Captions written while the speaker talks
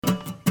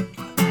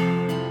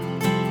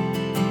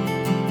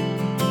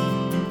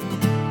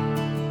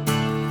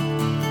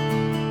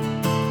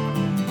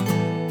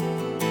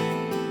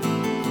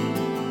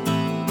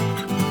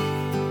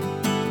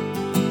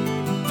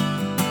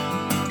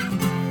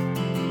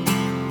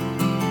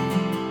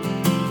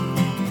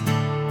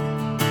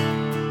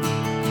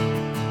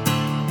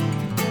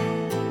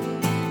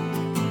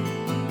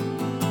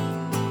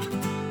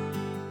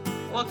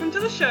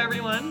Welcome to the show,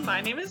 everyone.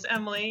 My name is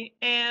Emily,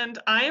 and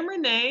I am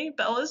Renee,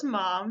 Bella's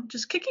mom,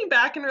 just kicking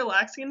back and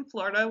relaxing in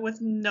Florida with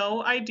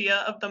no idea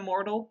of the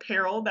mortal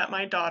peril that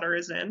my daughter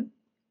is in.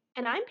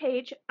 And I'm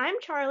Paige. I'm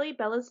Charlie,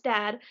 Bella's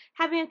dad,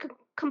 having a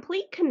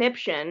complete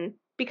conniption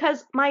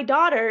because my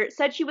daughter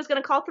said she was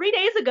going to call 3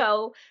 days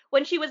ago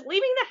when she was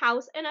leaving the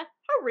house in a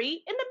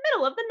hurry in the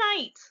middle of the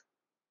night.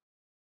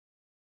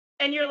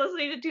 And you're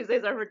listening to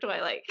Tuesdays Are for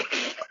Twilight.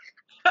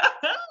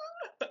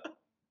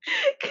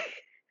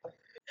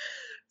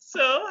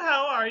 So,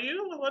 how are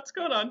you? What's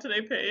going on today,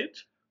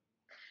 Paige?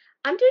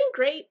 I'm doing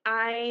great.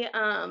 I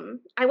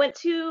went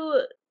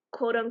to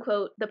quote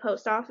unquote the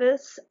post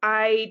office.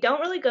 I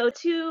don't really go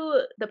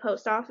to the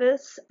post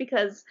office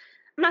because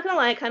I'm not gonna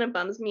lie, it kind of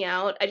bums me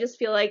out. I just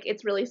feel like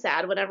it's really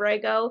sad whenever I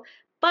go.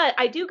 But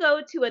I do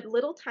go to a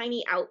little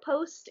tiny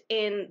outpost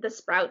in the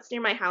Sprouts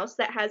near my house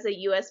that has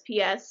a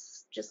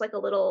USPS, just like a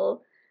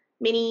little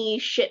mini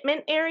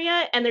shipment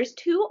area. And there's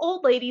two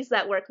old ladies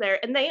that work there,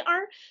 and they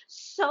are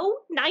so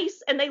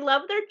nice and they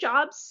love their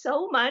job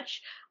so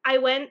much. I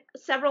went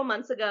several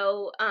months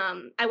ago.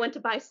 I went to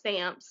buy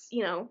stamps,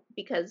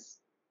 because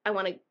I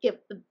want to give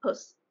the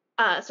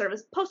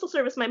postal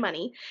service my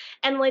money.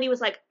 And the lady was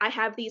like, I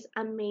have these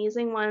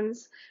amazing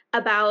ones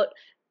about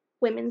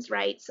women's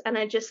rights, and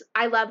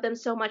I love them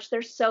so much.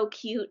 They're so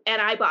cute,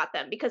 and I bought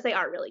them because they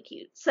are really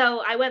cute.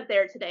 So I went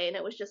there today, and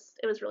it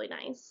was really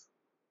nice.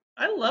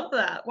 I love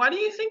that. Why do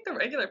you think the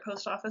regular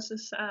post office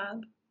is sad? I don't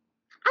know,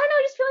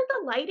 I just feel like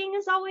the lighting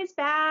is always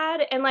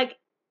bad, and like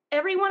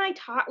everyone I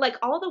talk, like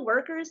all the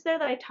workers there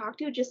that I talk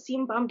to just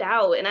seem bummed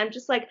out, and I'm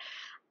just like,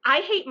 I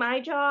hate my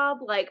job.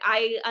 Like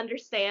I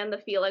understand the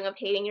feeling of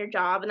hating your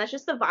job, and that's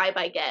just the vibe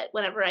I get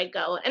whenever I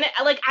go, and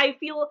I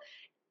feel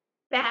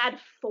bad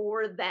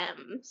for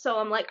them. So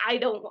I'm like, I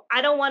don't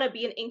want to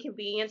be an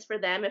inconvenience for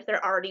them if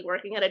they're already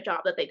working at a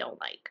job that they don't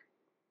like.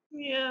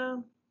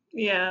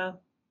 Yeah.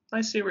 I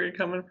see where you're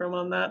coming from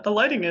on that. The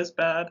lighting is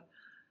bad.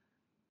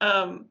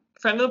 Friend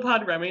of the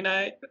pod, Remy, and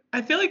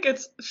I feel like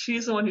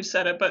she's the one who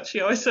said it, but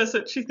she always says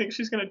that she thinks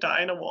she's gonna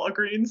die in a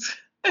Walgreens.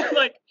 And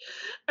like,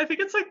 I think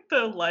it's like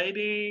the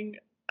lighting.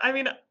 I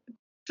mean,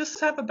 just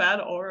have a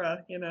bad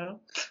aura, you know?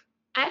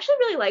 I actually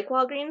really like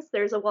Walgreens.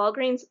 There's a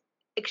Walgreens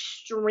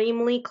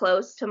extremely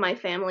close to my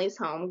family's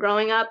home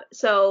growing up.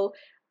 So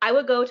I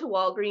would go to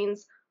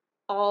Walgreens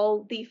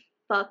all the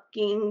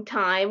fucking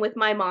time with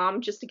my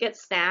mom just to get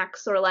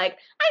snacks, or like,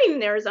 I need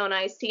an Arizona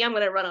iced tea. I'm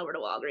going to run over to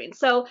Walgreens.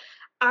 So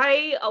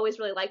I always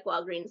really like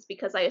Walgreens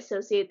because I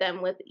associate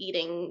them with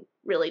eating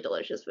really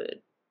delicious food.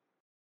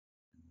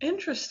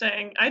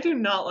 Interesting. I do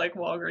not like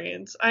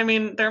Walgreens. I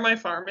mean, they're my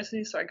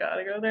pharmacy, so I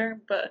gotta go there,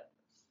 but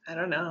I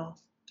don't know.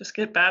 Just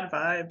get bad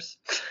vibes.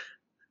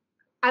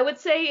 I would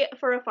say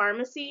for a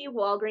pharmacy,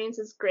 Walgreens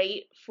is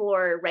great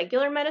for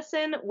regular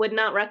medicine. Would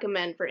not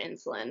recommend for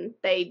insulin.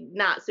 They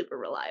not super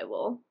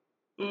reliable.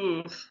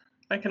 Oof.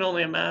 I can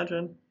only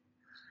imagine.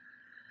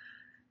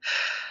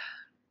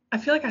 I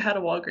feel like I had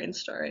a Walgreens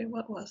story.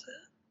 What was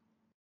it?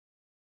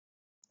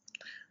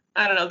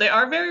 I don't know. They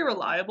are very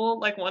reliable.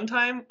 Like one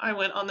time I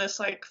went on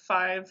this like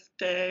 5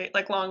 day,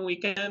 like long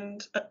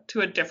weekend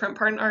to a different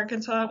part in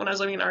Arkansas when I was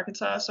living in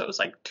Arkansas. So it was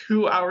like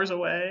 2 hours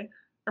away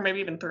or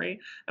maybe even three.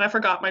 And I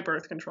forgot my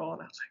birth control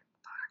and I was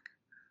like, fuck.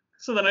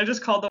 So then I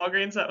just called the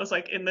Walgreens that was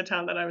like in the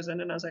town that I was in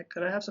and I was like,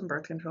 could I have some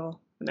birth control?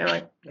 And they're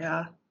like,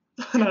 yeah.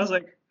 And I was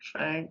like,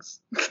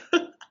 thanks.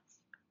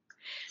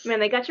 Man,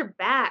 they got your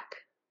back.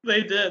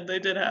 They did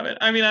have it.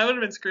 I mean, I would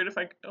have been screwed if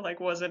I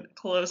like wasn't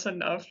close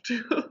enough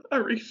to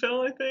a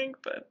refill, I think,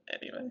 but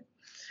anyway.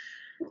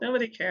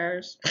 Nobody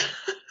cares.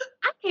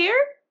 I care.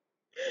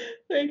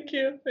 Thank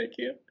you. Thank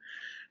you.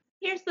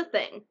 Here's the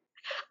thing.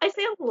 I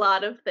say a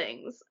lot of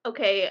things.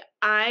 Okay,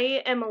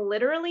 I am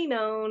literally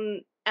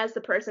known as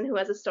the person who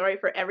has a story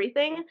for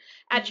everything.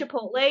 At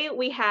Chipotle,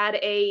 we had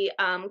a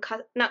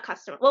not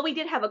customer. Well, we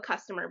did have a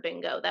customer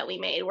bingo that we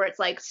made where it's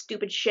like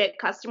stupid shit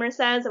customer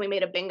says, and we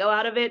made a bingo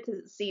out of it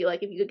to see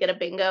like if you could get a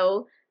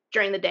bingo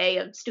during the day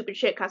of stupid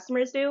shit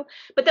customers do.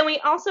 But then we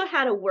also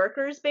had a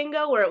workers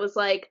bingo where it was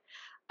like,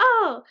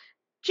 oh,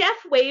 Jeff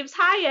waves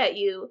hi at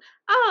you.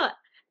 Oh,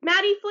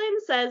 Maddie Flynn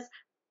says,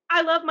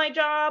 I love my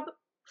job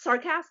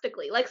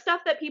sarcastically, like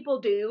stuff that people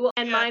do.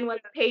 And Yeah. mine was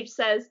Paige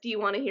says, do you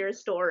want to hear a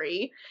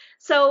story?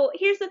 So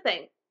here's the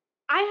thing.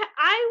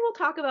 I will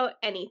talk about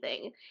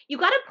anything. You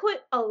got to put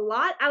a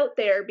lot out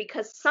there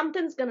because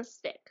something's going to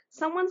stick.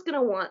 Someone's going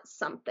to want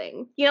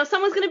something.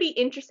 Someone's going to be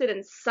interested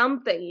in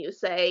something you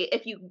say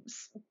if you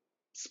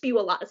spew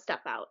a lot of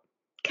stuff out.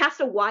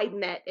 Cast a wide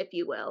net, if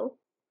you will.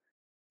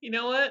 You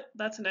know what?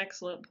 That's an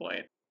excellent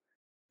point.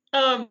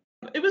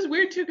 It was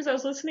weird too because I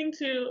was listening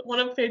to one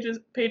of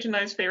Paige and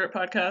I's favorite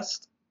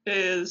podcasts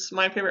is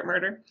My Favorite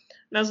Murder,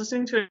 and I was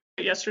listening to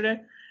it yesterday,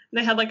 and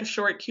they had like a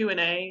short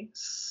Q&A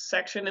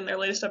section in their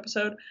latest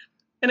episode,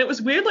 and it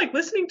was weird like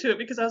listening to it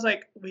because I was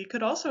like, we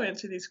could also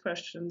answer these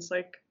questions.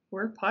 Like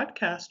we're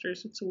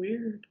podcasters. It's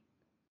weird.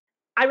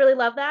 I really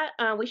love that.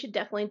 We should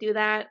definitely do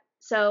that.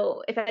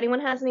 So if anyone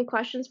has any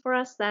questions for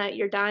us that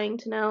you're dying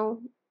to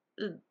know,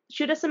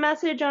 shoot us a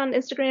message on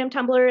Instagram,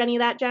 Tumblr, any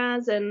of that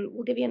jazz, and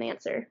we'll give you an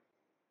answer.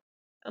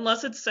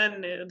 Unless it's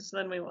send nudes,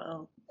 then we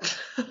will.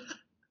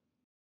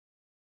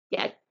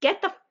 Yeah,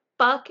 get the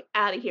fuck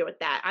out of here with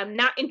that. I'm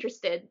not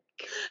interested.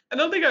 I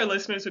don't think our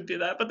listeners would do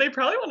that, but they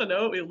probably want to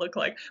know what we look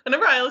like.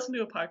 Whenever I listen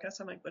to a podcast,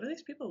 I'm like, what do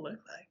these people look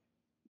like?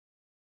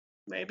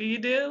 Maybe you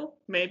do,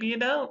 maybe you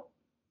don't.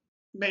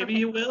 Maybe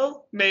you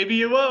will, maybe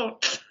you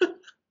won't.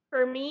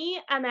 For me,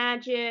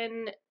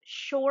 imagine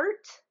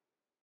short,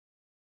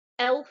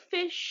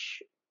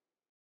 elfish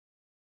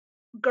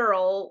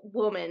girl,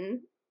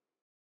 woman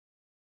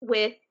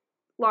with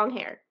long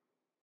hair.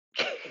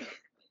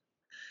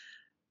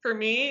 For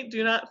me,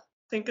 do not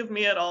think of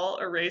me at all.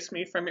 Erase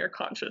me from your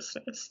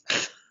consciousness.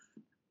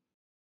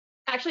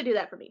 Actually, do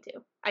that for me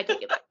too. I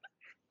take it back.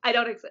 I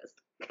don't exist.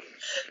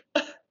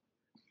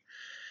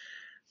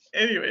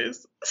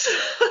 Anyways,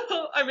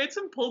 so I made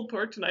some pulled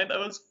pork tonight that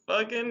was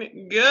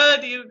fucking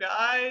good, you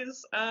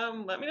guys.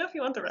 Let me know if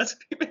you want the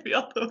recipe. Maybe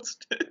I'll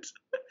post it.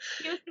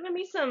 He was giving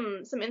me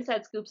some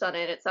inside scoops on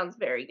it. It sounds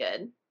very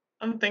good.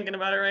 I'm thinking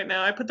about it right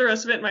now. I put the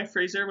rest of it in my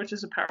freezer, which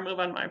is a power move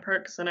on my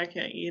part, because then I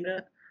can't eat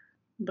it.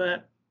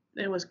 But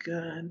it was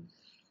good.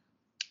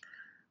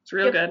 It's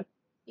real good.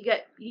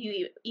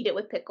 You eat it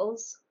with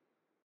pickles?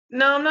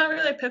 No, I'm not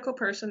really a pickle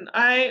person.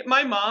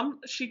 My mom,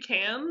 she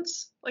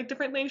cans like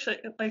different things.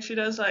 She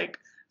does like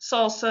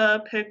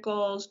salsa,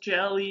 pickles,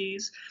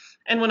 jellies.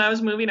 And when I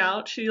was moving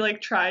out, she like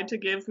tried to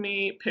give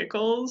me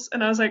pickles,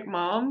 and I was like,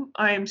 "Mom,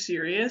 I am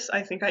serious.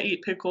 I think I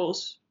eat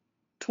pickles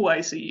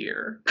twice a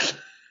year,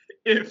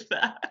 if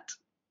that."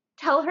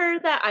 Tell her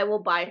that I will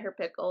buy her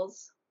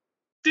pickles.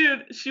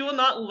 Dude, she will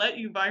not let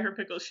you buy her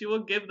pickles. She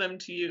will give them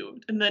to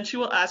you, and then she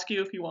will ask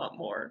you if you want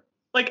more.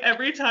 Like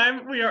every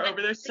time we are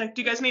over there, she's like,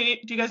 "Do you guys need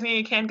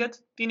any canned goods?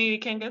 Do you need any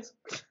canned goods?"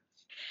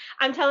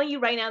 I'm telling you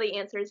right now, the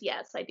answer is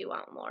yes. I do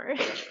want more.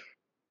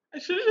 I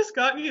should have just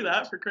gotten you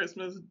that for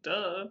Christmas.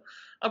 Duh.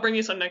 I'll bring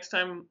you some next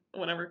time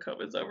whenever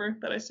COVID's over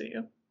that I see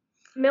you.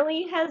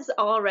 Millie has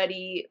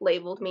already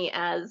labeled me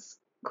as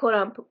quote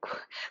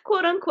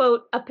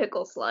unquote a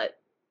pickle slut.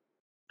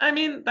 I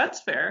mean,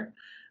 that's fair.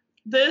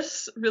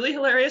 This really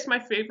hilarious. My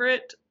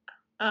favorite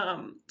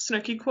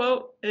Snooki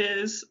quote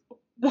is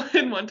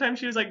when one time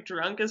she was like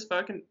drunk as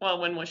fuck, and well,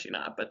 when was she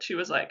not? But she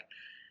was like,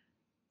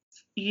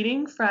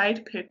 "Eating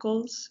fried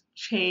pickles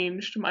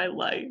changed my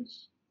life."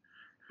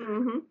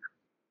 Mm-hmm.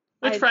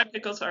 Which fried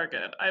pickles are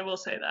good, I will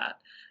say that.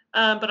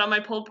 But on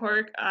my pulled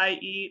pork, I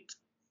eat,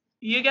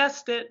 you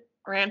guessed it,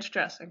 ranch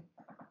dressing.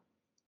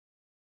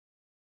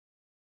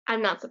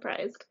 I'm not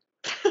surprised.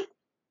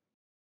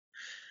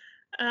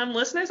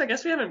 Listeners, I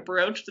guess we haven't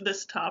broached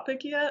this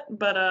topic yet,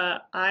 but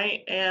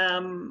I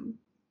am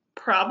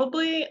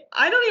probably,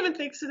 I don't even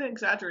think it's an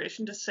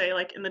exaggeration to say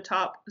like in the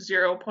top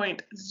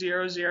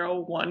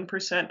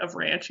 0.001% of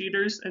ranch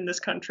eaters in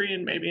this country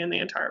and maybe in the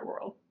entire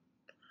world.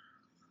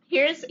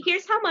 Here's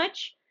how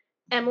much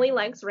Emily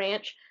likes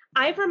ranch.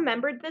 I've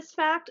remembered this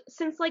fact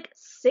since like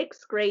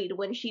 6th grade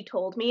when she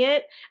told me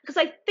it. Because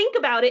I think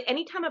about it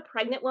anytime a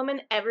pregnant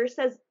woman ever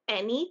says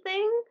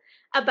anything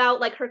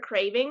about like her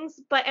cravings.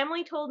 But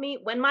Emily told me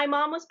when my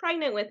mom was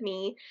pregnant with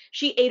me,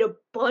 she ate a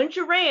bunch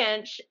of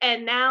ranch,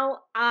 and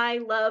now I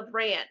love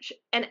ranch.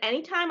 And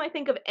anytime I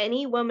think of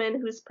any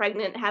woman who's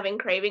pregnant having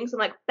cravings, I'm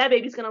like, that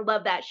baby's gonna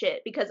love that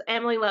shit because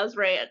Emily loves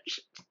ranch.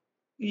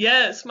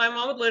 Yes, my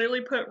mom would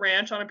literally put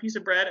ranch on a piece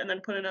of bread and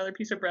then put another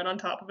piece of bread on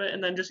top of it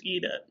and then just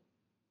eat it.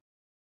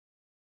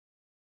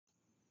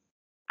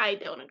 I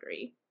don't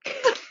agree.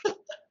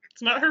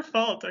 It's not her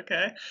fault,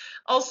 okay?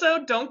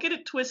 Also, don't get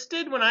it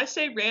twisted. When I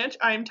say ranch,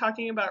 I am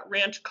talking about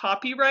ranch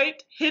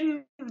copyright,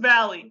 Hidden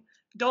Valley.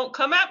 Don't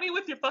come at me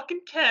with your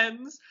fucking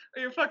Kens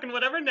or your fucking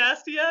whatever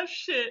nasty ass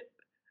shit.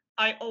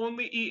 I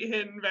only eat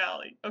Hidden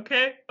Valley,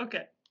 okay?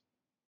 Okay.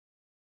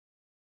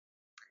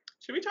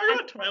 Should we talk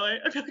about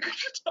Twilight? I feel like we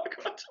should talk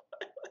about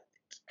Twilight.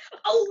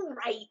 Oh,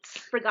 right.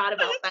 Forgot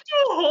about that.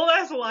 Do a whole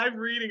ass live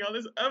reading on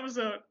this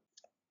episode.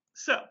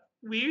 So,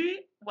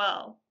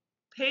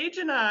 Paige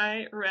and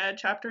I read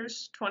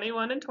chapters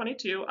 21 and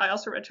 22. I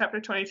also read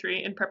chapter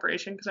 23 in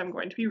preparation because I'm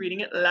going to be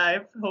reading it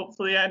live.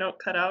 Hopefully I don't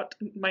cut out.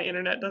 My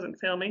internet doesn't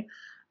fail me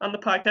on the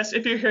podcast.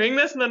 If you're hearing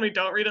this and then we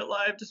don't read it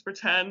live, just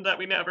pretend that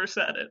we never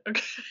said it,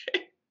 okay?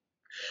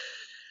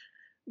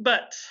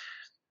 But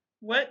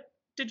what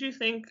did you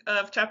think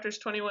of chapters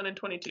 21 and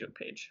 22,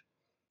 Paige?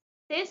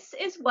 This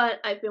is what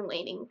I've been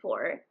waiting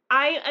for.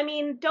 I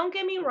mean, don't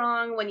get me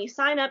wrong, when you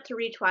sign up to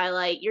read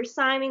Twilight, you're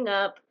signing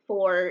up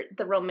for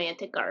the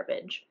romantic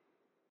garbage.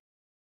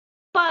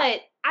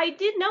 But I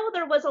did know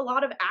there was a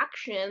lot of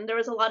action, there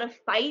was a lot of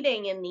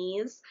fighting in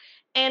these,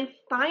 and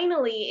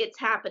finally it's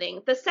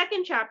happening. The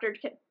second chapter,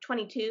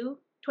 22,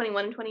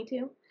 21 and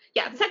 22?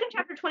 Yeah, the second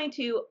chapter,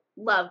 22,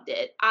 loved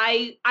it.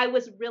 I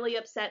was really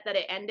upset that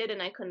it ended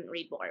and I couldn't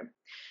read more.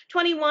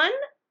 21,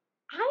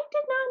 I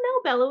did not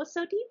know Bella was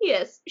so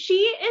devious. She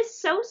is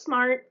so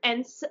smart,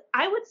 and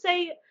I would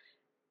say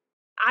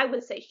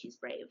she's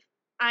brave.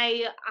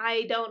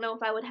 I don't know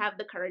if I would have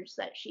the courage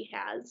that she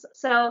has.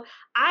 So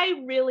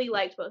I really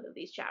liked both of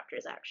these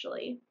chapters,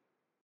 actually.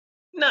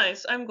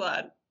 Nice, I'm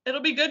glad.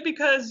 It'll be good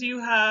because you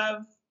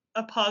have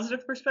a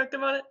positive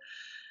perspective on it.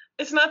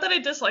 It's not that I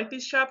dislike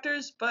these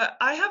chapters, but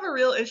I have a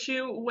real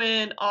issue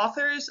when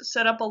authors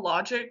set up a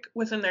logic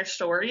within their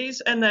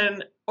stories and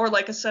then, or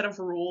like a set of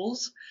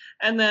rules,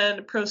 and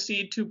then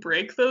proceed to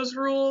break those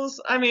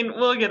rules. I mean,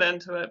 we'll get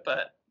into it,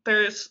 but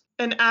there's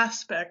an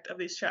aspect of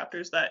these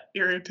chapters that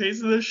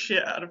irritates the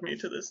shit out of me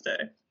to this day.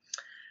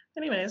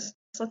 Anyways,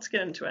 so let's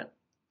get into it.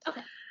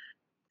 Okay.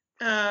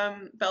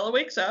 Bella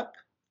wakes up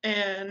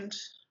and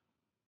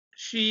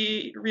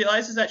she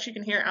realizes that she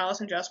can hear Alice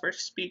and Jasper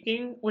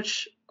speaking,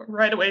 which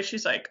right away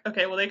she's like,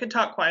 okay, well, they could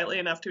talk quietly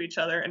enough to each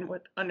other and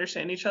would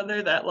understand each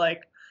other that,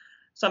 like,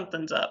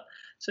 something's up.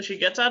 So she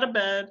gets out of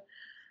bed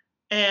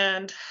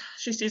and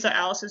she sees that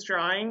Alice is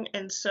drawing,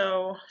 and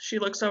so she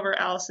looks over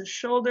Alice's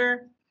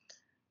shoulder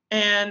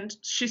and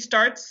she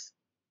starts.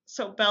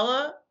 So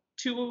Bella,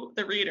 to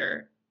the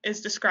reader,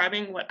 is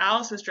describing what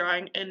Alice is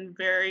drawing in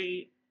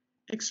very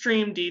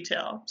extreme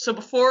detail. So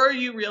before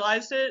you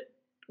realized it,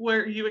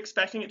 were you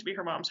expecting it to be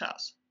her mom's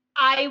house?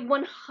 I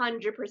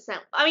 100%.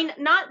 I mean,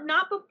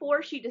 not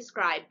before she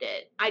described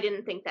it. I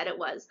didn't think that it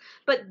was.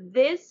 But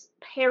this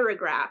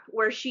paragraph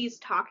where she's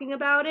talking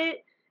about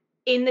it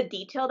in the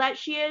detail that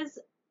she is,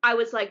 I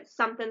was like,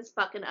 something's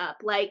fucking up.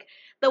 Like,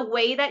 the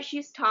way that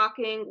she's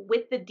talking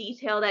with the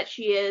detail that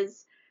she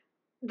is,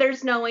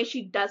 there's no way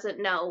she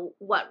doesn't know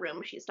what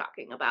room she's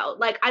talking about.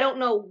 Like, I don't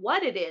know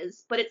what it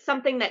is, but it's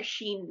something that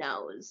she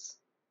knows.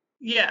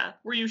 Yeah.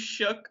 Were you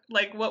shook?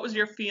 Like, what was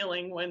your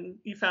feeling when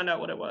you found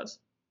out what it was?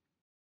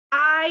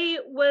 I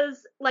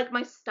was like,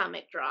 my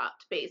stomach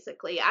dropped,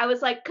 basically. I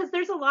was like, because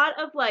there's a lot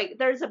of like,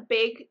 there's a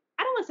big,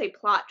 I don't want to say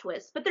plot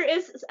twist, but there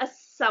is a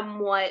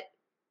somewhat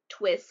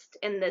twist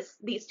in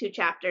these two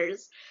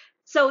chapters.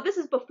 So this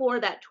is before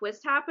that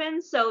twist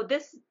happens. So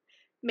this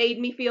made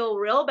me feel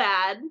real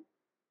bad.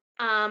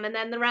 And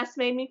then the rest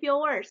made me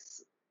feel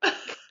worse.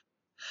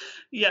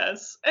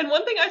 Yes. And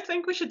one thing I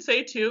think we should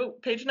say too,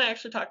 Paige and I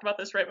actually talked about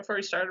this right before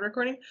we started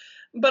recording,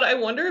 but I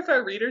wonder if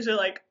our readers are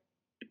like,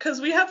 because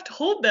we have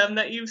told them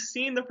that you've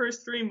seen the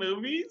first three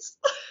movies.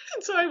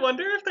 So I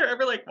wonder if they're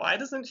ever like, why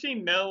doesn't she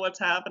know what's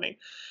happening?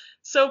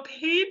 So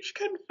Paige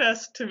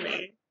confessed to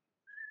me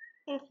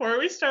before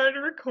we started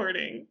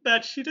recording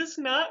that she does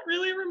not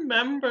really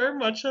remember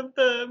much of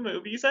the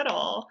movies at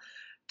all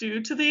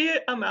due to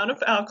the amount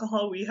of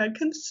alcohol we had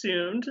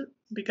consumed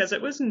because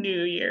it was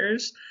New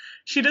Year's.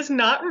 She does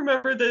not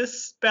remember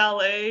this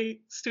ballet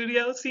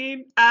studio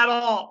scene at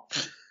all.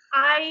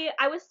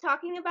 I was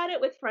talking about it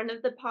with friend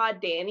of the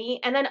pod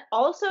Danny, and then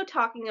also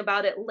talking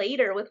about it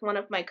later with one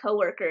of my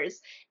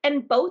coworkers,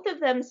 and both of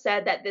them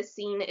said that this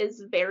scene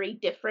is very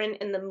different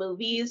in the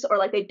movies, or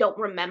like they don't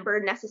remember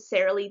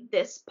necessarily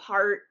this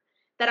part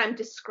that I'm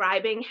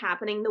describing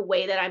happening the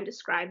way that I'm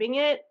describing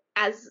it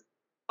as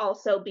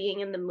also being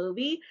in the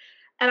movie.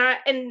 And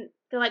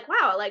they're like,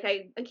 wow, like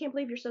I can't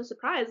believe you're so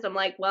surprised. I'm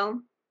like, well,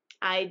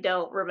 I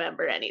don't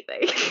remember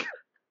anything.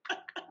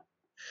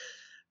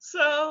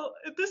 So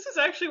this is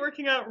actually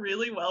working out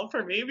really well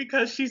for me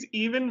because she's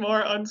even more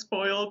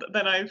unspoiled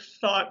than I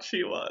thought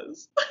she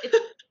was.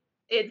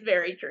 It's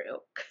very true.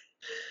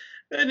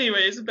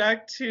 Anyways,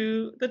 back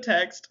to the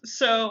text.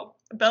 So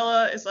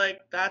Bella is like,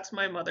 that's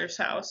my mother's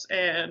house,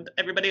 and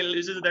everybody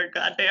loses their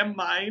goddamn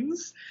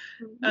minds.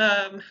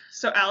 Mm-hmm.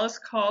 So Alice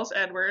calls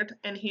Edward,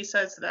 and he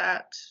says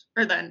that,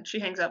 or then she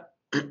hangs up,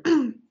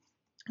 and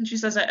she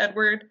says that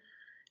Edward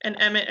and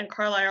Emmett and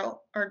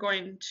Carlisle are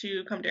going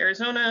to come to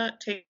Arizona,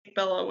 take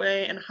Bella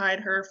away, and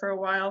hide her for a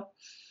while.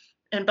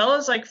 And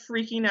Bella's like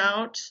freaking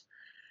out.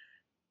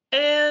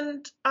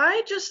 And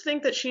I just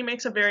think that she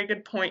makes a very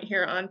good point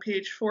here on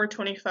page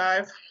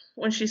 425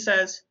 when she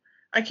says,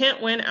 I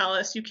can't win,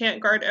 Alice. You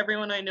can't guard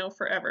everyone I know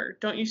forever.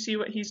 Don't you see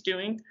what he's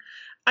doing?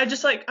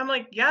 I'm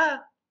like, yeah,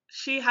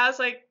 she has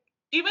like,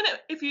 even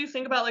if you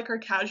think about like her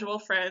casual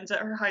friends at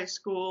her high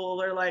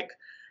school or like,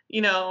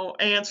 you know,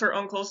 aunts or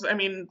uncles, I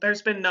mean,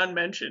 there's been none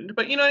mentioned,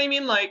 but you know what I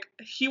mean? Like,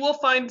 he will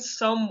find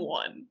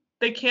someone.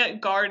 They can't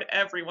guard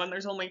everyone.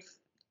 There's only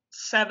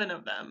 7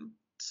 of them.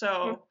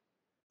 So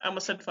I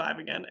almost said 5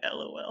 again,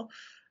 LOL.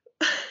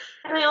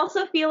 And I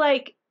also feel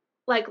like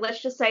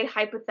let's just say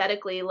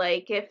hypothetically,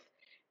 like if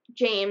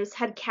James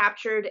had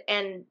captured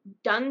and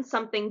done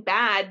something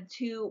bad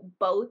to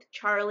both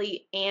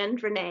Charlie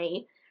and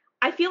Renee,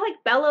 I feel like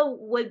Bella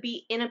would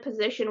be in a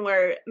position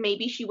where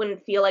maybe she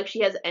wouldn't feel like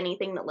she has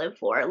anything to live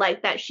for,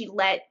 like that she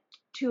let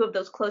 2 of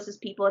those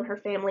closest people in her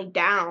family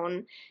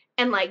down,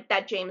 and like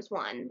that James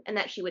won and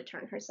that she would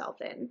turn herself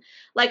in.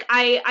 Like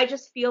I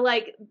just feel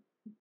like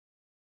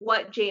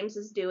what James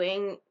is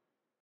doing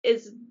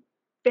is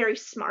very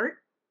smart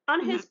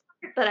on his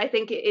part, but I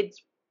think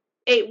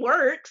it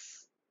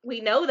works.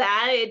 We know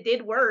that it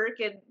did work,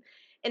 and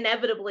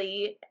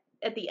inevitably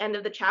at the end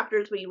of the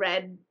chapters we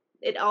read,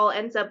 it all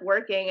ends up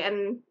working.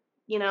 And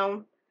you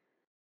know,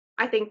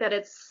 I think that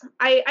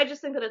I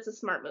just think that it's a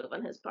smart move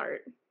on his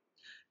part.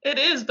 It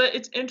is, but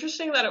it's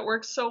interesting that it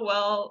works so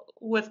well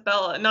with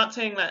Bella. Not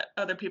saying that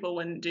other people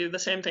wouldn't do the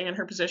same thing in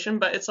her position,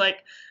 but it's like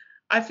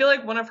I feel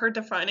like one of her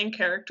defining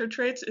character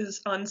traits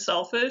is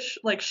unselfish.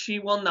 Like she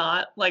will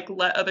not like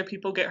let other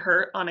people get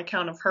hurt on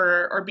account of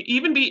her or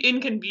even be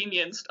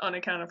inconvenienced on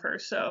account of her.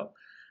 So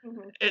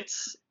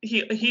it's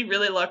he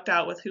really lucked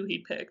out with who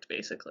he picked,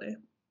 basically.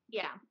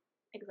 Yeah,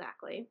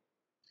 exactly.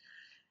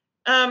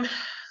 Um,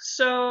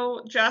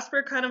 so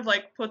Jasper kind of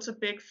like puts a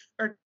big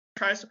or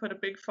tries to put a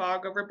big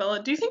fog over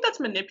Bella. Do you think that's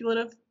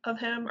manipulative of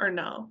him or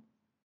no?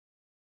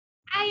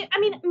 I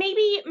mean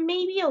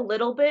maybe a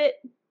little bit,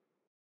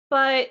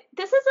 but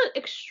this is an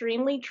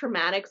extremely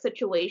traumatic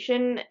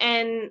situation,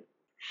 and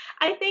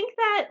I think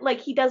that like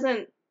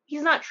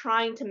he's not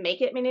trying to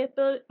make it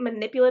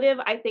manipulative.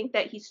 I think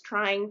that he's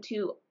trying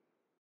to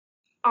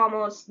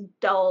almost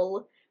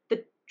dull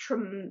the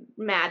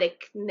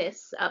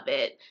traumaticness of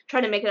it,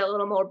 trying to make it a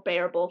little more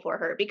bearable for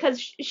her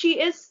because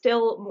she is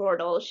still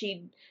mortal.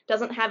 She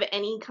doesn't have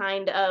any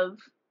kind of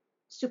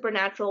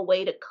supernatural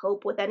way to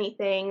cope with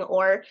anything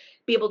or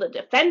be able to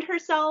defend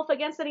herself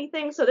against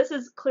anything. So this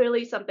is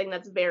clearly something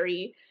that's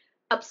very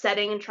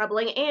upsetting and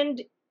troubling,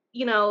 and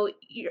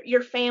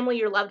your family,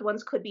 your loved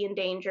ones could be in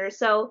danger.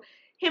 So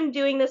him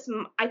doing this,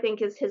 I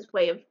think, is his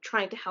way of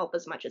trying to help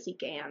as much as he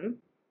can.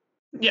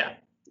 Yeah,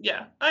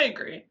 yeah, I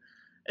agree.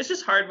 It's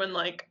just hard when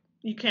like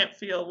you can't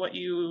feel what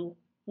you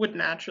would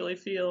naturally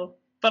feel,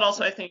 but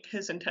also I think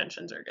his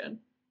intentions are good.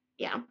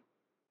 Yeah.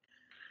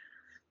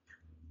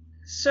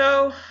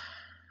 So,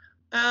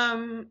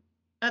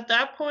 at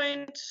that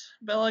point,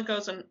 Bella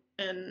goes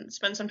and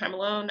spends some time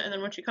alone, and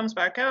then when she comes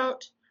back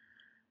out,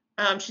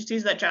 she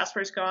sees that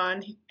Jasper's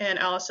gone, and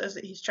Alice says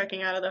that he's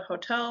checking out of the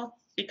hotel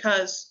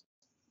because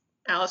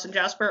Alice and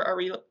Jasper are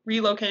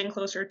relocating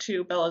closer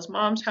to Bella's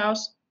mom's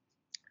house.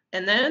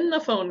 And then the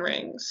phone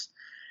rings.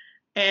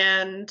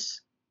 And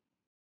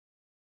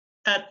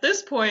at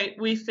this point,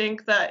 we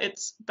think that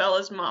it's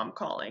Bella's mom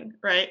calling,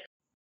 right?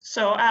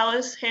 So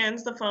Alice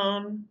hands the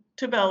phone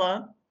to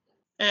Bella,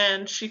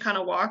 and she kind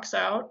of walks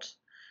out.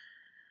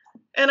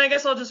 And I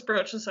guess I'll just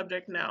broach the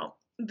subject now.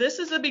 This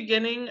is the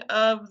beginning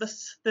of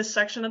this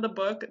section of the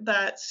book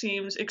that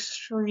seems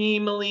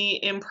extremely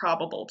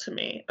improbable to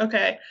me.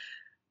 Okay,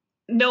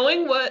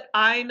 knowing what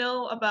I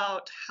know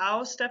about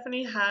how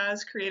Stephanie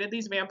has created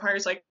these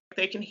vampires, like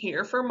they can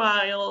hear for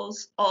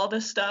miles, all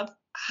this stuff,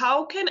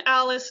 how can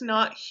Alice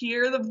not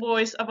hear the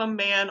voice of a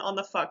man on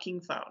the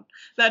fucking phone?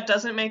 That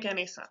doesn't make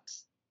any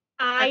sense.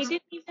 I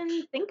didn't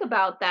even think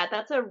about that.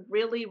 That's a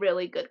really,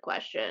 really good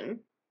question.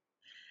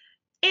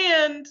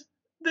 And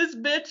this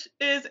bitch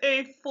is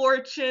a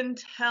fortune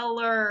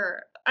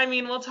teller. I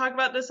mean, we'll talk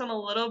about this in a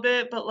little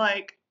bit, but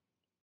like,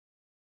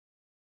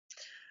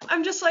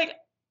 I'm just like,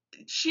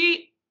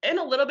 in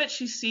a little bit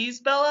she sees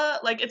Bella,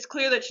 like it's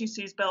clear that she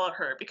sees Bella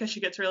hurt because she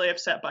gets really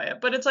upset by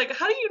it. But it's like,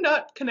 how do you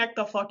not connect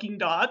the fucking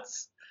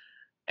dots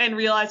and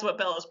realize what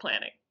Bella's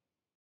planning?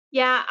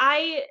 Yeah,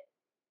 I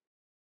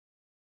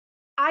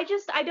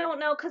don't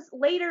know, because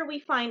later we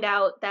find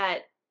out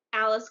that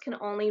Alice can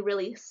only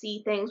really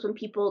see things when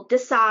people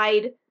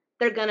decide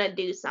they're gonna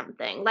do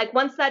something. Like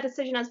once that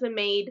decision has been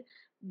made,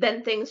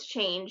 then things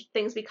change,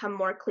 things become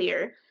more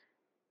clear.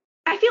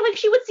 I feel like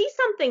she would see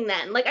something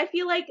then. Like I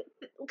feel like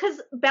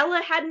because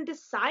Bella hadn't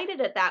decided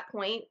at that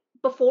point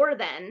before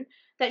then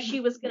that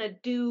she was gonna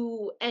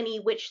do any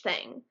which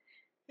thing.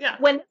 Yeah.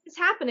 When this is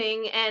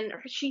happening and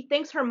she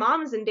thinks her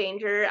mom's in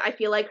danger, I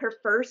feel like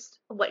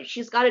what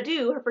she's got to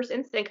do, her first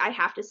instinct, I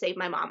have to save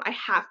my mom. I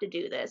have to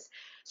do this.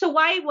 So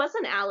why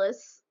wasn't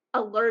Alice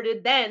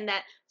alerted then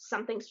that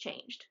something's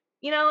changed?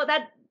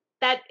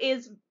 That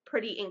is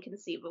pretty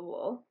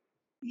inconceivable.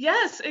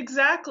 Yes,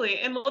 exactly.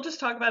 And we'll just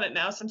talk about it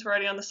now since we're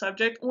already on the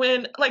subject.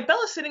 When like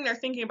Bella's sitting there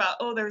thinking about,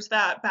 oh, there's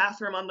that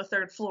bathroom on the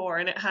third floor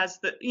and it has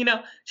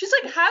she's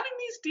like having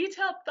these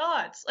detailed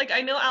thoughts. Like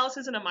I know Alice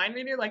isn't a mind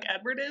reader like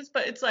Edward is,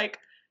 but it's like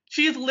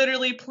she's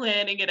literally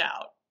planning it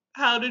out.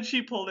 How did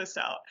she pull this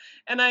out?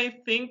 And I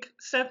think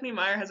Stephenie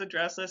Meyer has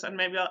addressed this, and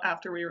maybe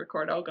after we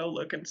record, I'll go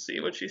look and see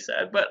what she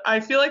said. But I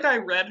feel like I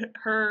read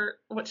her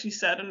what she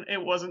said, and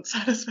it wasn't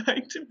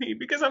satisfying to me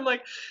because I'm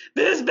like,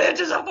 this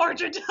bitch is a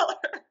fortune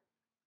teller.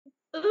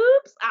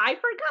 Oops, I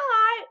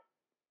forgot.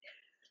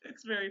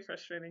 It's very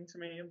frustrating to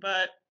me,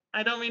 but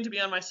I don't mean to be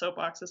on my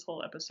soapbox this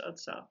whole episode,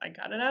 so I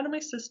got it out of my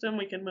system.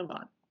 We can move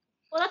on.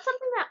 Well, that's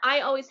something that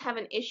I always have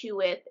an issue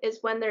with is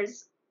when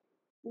there's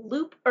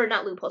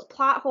not loopholes,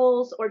 plot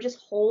holes, or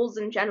just holes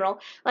in general.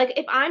 Like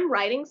if I'm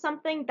writing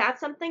something, that's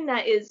something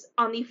that is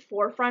on the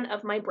forefront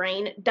of my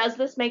brain. Does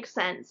this make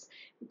sense?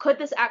 Could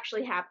this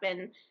actually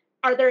happen?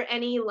 Are there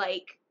any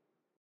like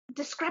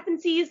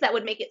discrepancies that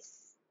would make it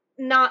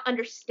not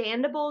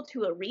understandable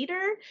to a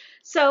reader?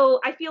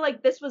 So I feel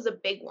like this was a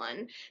big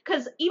one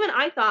because even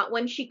I thought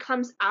when she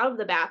comes out of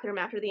the bathroom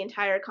after the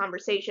entire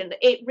conversation,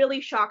 it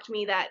really shocked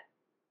me that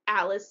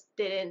Alice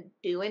didn't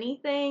do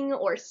anything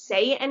or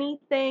say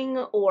anything,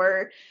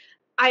 or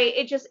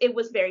it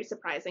was very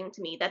surprising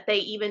to me that they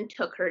even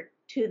took her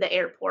to the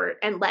airport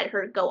and let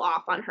her go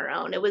off on her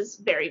own. It was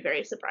very,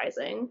 very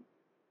surprising.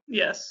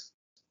 Yes.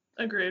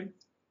 Agreed.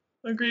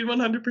 Agreed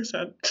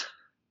 100%.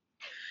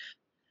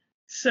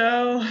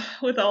 So,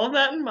 with all of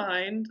that in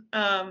mind,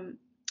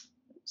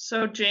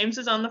 So James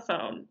is on the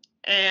phone,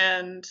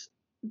 and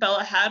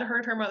Bella had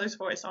heard her mother's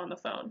voice on the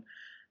phone.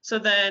 So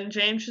then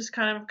James just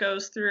kind of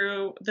goes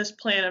through this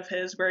plan of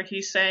his where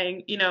he's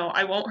saying,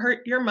 I won't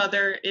hurt your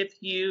mother if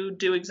you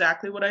do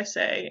exactly what I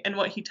say. And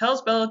what he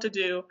tells Bella to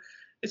do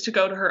is to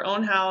go to her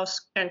own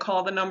house and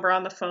call the number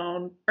on the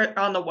phone or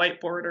on the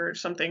whiteboard or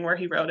something where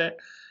he wrote it,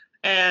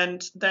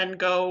 and then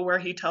go where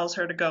he tells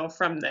her to go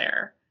from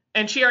there.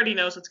 And she already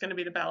knows it's going to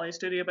be the ballet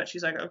studio, but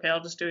she's like, okay,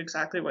 I'll just do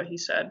exactly what he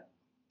said.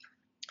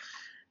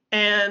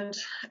 And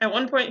at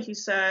one point he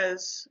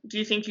says, do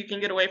you think you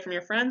can get away from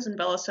your friends? And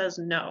Bella says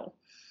no.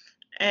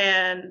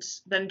 And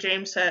then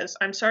James says,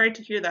 I'm sorry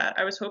to hear that.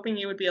 I was hoping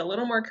you would be a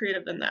little more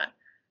creative than that.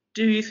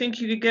 Do you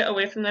think you could get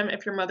away from them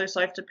if your mother's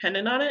life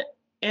depended on it?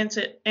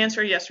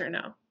 Answer yes or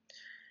no.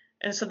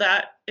 And so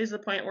that is the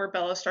point where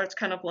Bella starts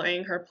kind of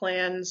laying her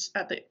plans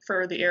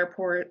for the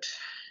airport.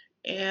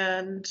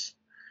 And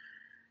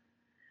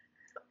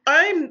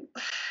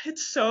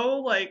it's so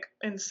like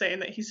insane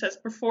that he says,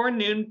 before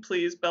noon,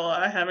 please, Bella,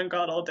 I haven't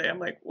got all day. I'm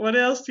like, what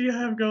else do you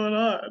have going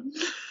on?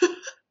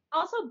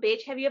 Also,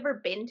 bitch, have you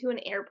ever been to an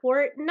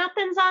airport?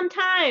 Nothing's on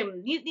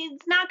time.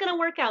 It's not gonna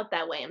work out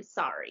that way. I'm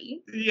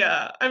sorry.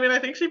 Yeah, I mean, I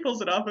think she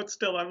pulls it off, but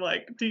still, I'm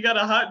like, do you got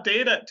a hot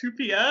date at 2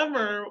 p.m.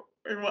 or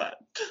what?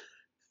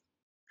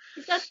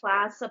 He's got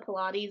class, a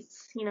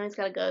Pilates, he's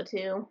gotta go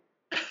to.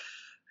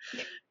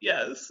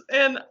 Yes,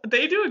 and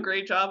they do a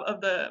great job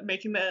of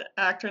making the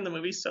actor in the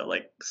movie so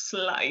like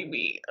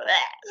slimy.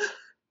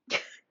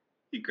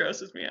 He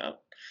grosses me out.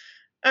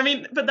 I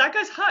mean, but that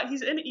guy's hot.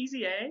 He's in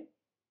Easy A,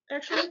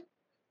 actually.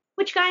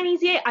 Which guy in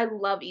Easy A? I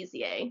love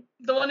Easy A.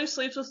 The one who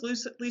sleeps with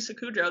Lisa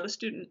Kudrow, the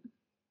student.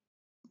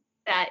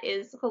 That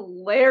is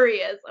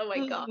hilarious. Oh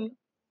my god.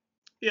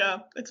 Yeah,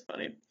 it's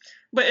funny.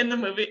 But in the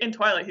movie, in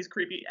Twilight, he's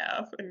creepy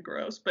AF and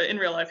gross, but in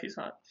real life, he's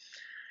hot.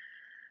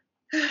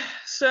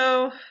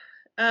 So,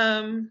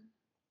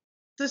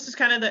 this is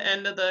kind of the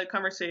end of the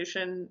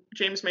conversation.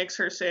 James makes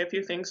her say a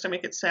few things to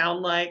make it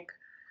sound like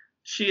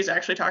she's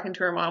actually talking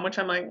to her mom, which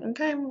I'm like,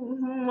 okay,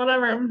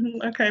 whatever.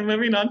 Okay,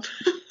 moving on.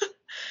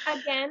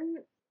 Again,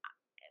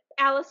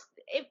 Alice,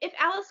 if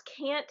Alice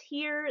can't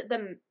hear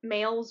the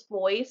male's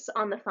voice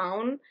on the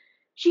phone,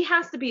 she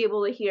has to be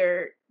able to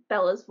hear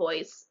Bella's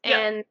voice. Yeah.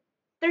 And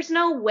there's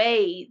no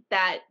way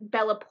that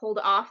Bella pulled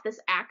off this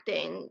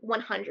acting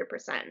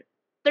 100%.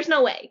 There's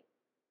no way.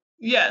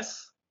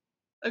 Yes.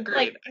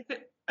 Agreed.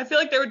 Like, I feel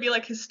like there would be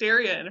like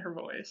hysteria in her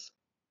voice.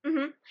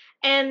 Mm-hmm.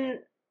 And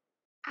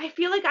I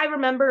feel like I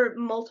remember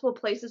multiple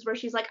places where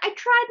she's like, I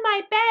tried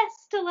my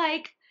best to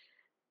like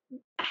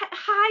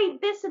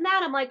hide this and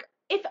that. I'm like,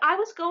 if I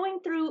was going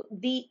through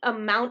the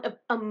amount of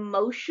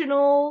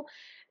emotional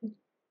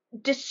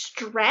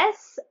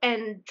distress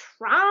and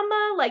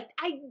trauma, like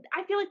I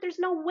feel like there's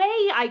no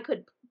way I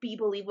could be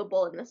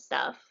believable in this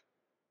stuff,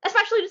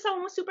 especially to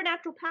someone with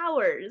supernatural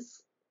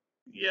powers.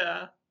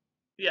 Yeah.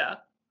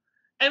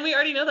 And we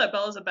already know that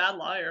Bella's a bad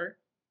liar.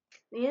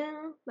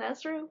 Yeah,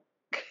 that's true.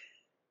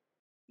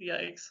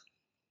 Yikes.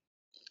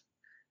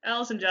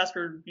 Alice and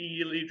Jasper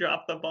really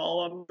dropped the ball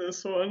on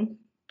this one.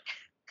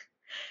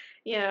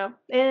 Yeah.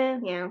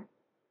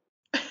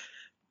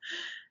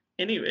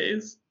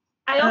 Anyways.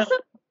 I also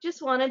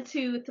just wanted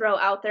to throw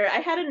out there, I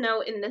had a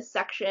note in this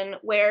section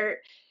where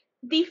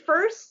the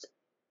first,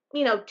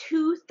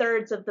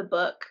 2/3 of the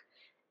book,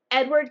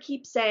 Edward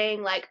keeps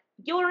saying, like,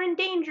 you're in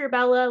danger,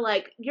 Bella,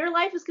 like, your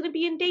life is going to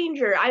be in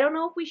danger. I don't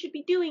know if we should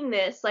be doing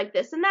this, like,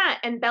 this and that.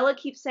 And Bella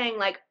keeps saying,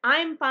 like,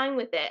 I'm fine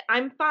with it.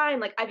 I'm fine.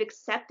 Like, I've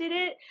accepted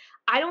it.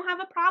 I don't have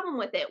a problem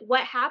with it.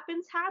 What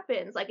happens,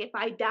 happens. Like, if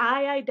I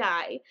die, I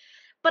die.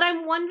 But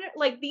I'm wondering,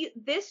 like,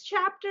 this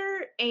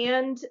chapter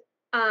and,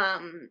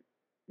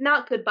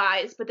 not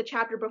Goodbyes, but the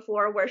chapter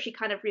before where she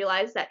kind of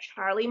realized that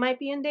Charlie might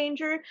be in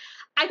danger.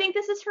 I think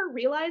this is her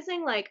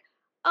realizing, like,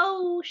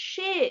 oh,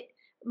 shit.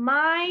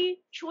 My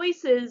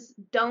choices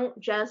don't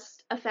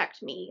just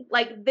affect me.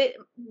 Like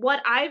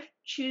what I've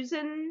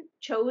chosen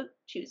to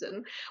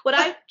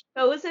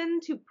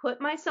put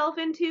myself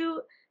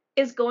into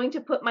is going to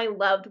put my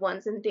loved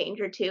ones in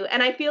danger too.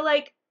 And I feel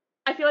like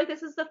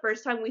this is the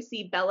first time we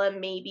see Bella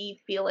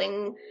maybe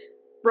feeling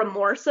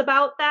remorse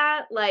about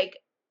that. Like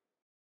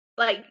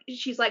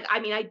she's like, I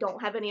mean, I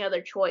don't have any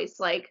other choice.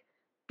 Like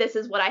this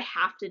is what I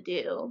have to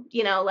do.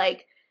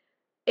 Like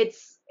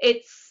it's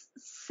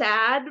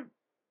sad.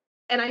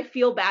 And I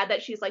feel bad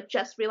that she's like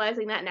just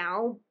realizing that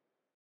now.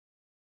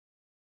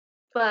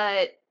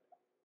 But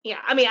yeah,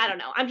 I mean, I don't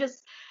know.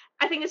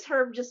 I think it's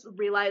her just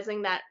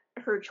realizing that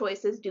her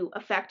choices do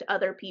affect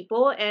other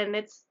people and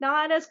it's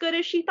not as good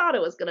as she thought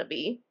it was going to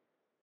be.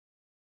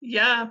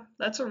 Yeah,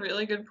 that's a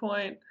really good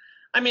point.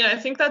 I mean, I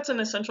think that's an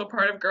essential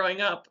part of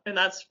growing up, and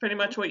that's pretty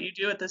much what you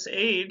do at this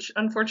age.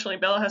 Unfortunately,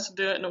 Bella has to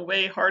do it in a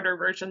way harder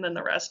version than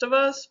the rest of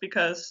us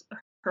because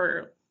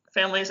her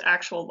family's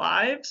actual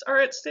lives are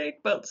at stake,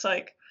 but it's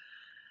like,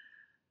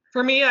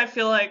 for me, I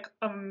feel like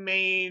a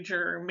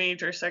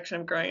major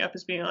section of growing up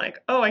is being like,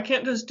 oh, I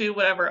can't just do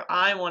whatever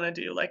I want to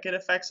do. Like, it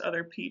affects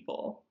other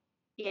people.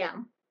 Yeah.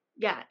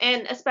 Yeah.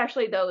 And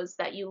especially those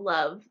that you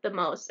love the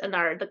most and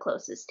are the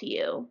closest to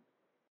you.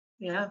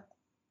 Yeah,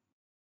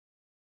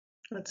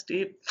 that's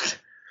deep.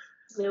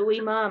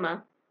 Zooey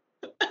mama.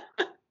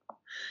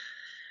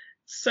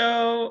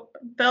 So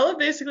Bella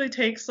basically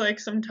takes like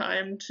some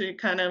time to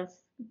kind of,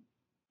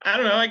 I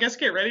don't know, I guess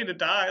get ready to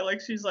die.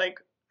 Like she's like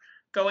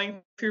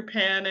going through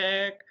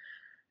panic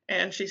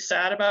and she's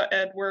sad about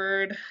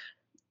Edward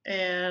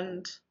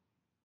and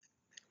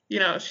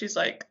she's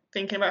like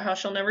thinking about how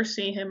she'll never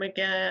see him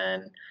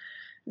again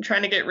and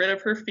trying to get rid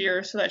of her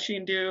fear so that she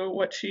can do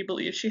what she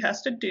believes she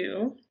has to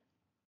do.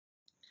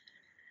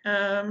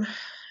 Um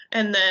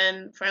and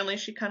then finally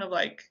she kind of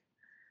like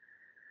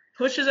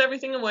pushes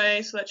everything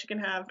away so that she can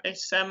have a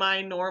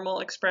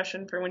semi-normal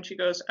expression for when she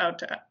goes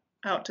out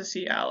to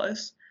see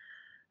Alice.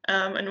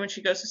 And when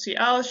she goes to see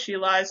Alice, she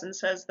lies and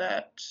says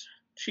that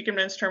she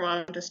convinced her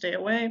mom to stay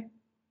away.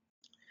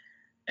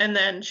 And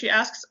then she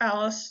asks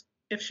Alice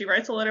if she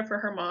writes a letter for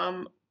her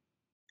mom,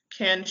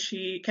 can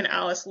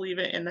Alice leave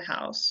it in the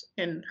house,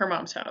 in her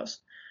mom's house?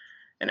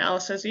 And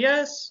Alice says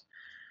yes.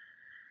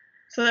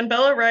 So then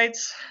Bella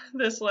writes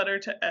this letter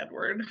to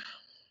Edward.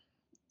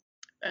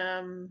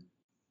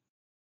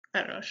 I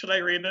don't know, should I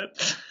read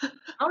it?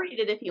 I'll read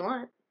it if you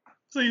want.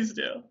 Please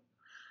do.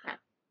 Yeah.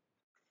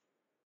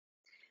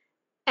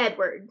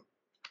 Edward,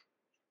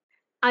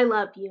 I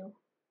love you.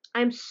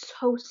 I'm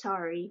so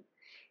sorry.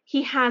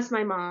 He has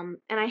my mom,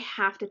 and I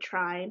have to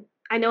try.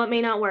 I know it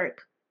may not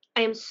work.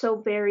 I am so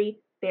very,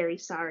 very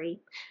sorry.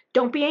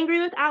 Don't be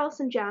angry with Alice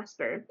and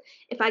Jasper.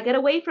 If I get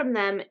away from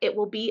them, it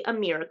will be a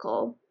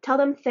miracle. Tell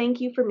them thank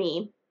you for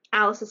me,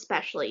 Alice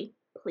especially,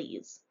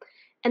 please.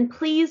 And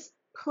please,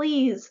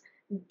 please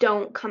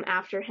don't come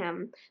after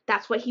him.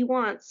 That's what he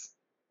wants,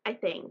 I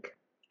think.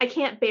 I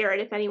can't bear it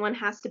if anyone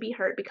has to be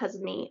hurt because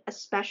of me,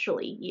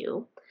 especially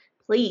you.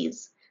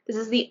 Please, this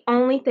is the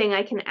only thing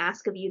I can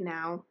ask of you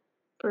now.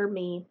 For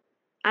me.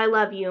 I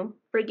love you.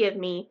 Forgive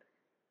me,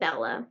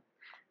 Bella.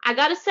 I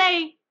gotta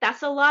say,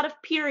 that's a lot of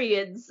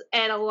periods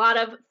and a lot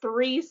of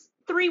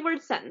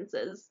three-word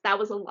sentences. That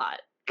was a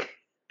lot.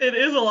 It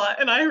is a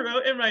lot, and I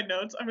wrote in my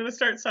notes, I'm gonna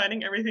start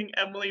signing everything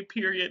Emily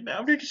period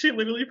now because she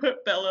literally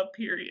put Bella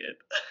period,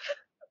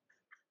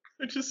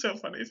 which is so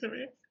funny to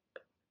me.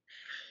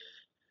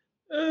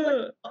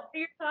 What are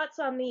your thoughts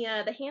on the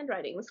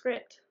handwriting, the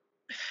script?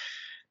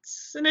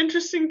 It's an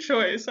interesting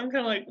choice. I'm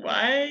kind of like,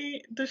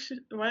 why does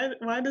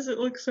it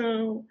look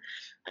so?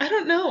 I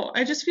don't know.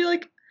 I just feel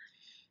like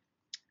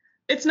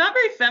it's not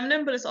very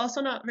feminine, but it's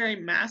also not very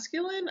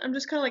masculine. I'm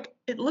just kind of like,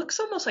 it looks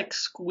almost like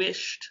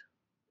squished,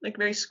 like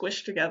very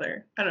squished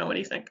together. I don't know. What do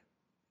you think?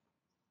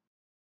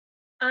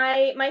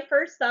 My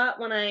first thought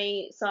when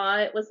I saw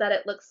it was that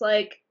it looks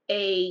like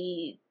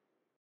a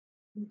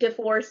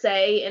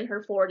divorcee in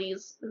her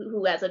 40s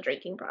who has a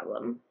drinking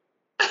problem.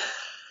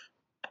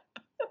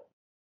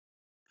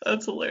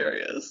 That's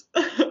hilarious.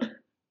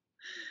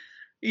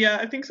 Yeah,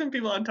 I think some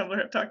people on Tumblr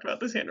have talked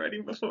about this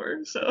handwriting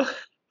before, so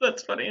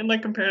that's funny, and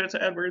like compared it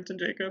to Edwards and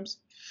Jacobs.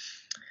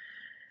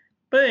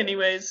 But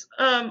anyways,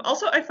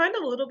 also I find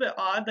it a little bit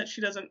odd that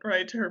she doesn't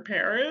write to her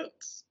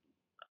parents.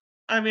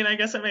 I mean, I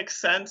guess it makes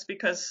sense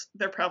because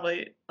they're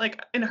probably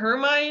like in her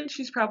mind,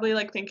 she's probably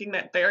like thinking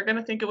that they're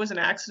gonna think it was an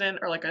accident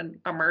or like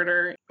a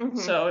murder. Mm-hmm.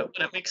 So it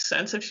wouldn't make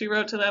sense if she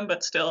wrote to them,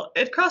 but still,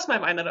 it crossed my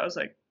mind that I was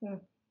like,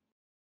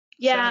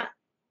 yeah. So.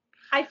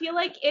 I feel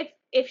like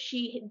if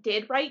she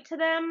did write to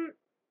them,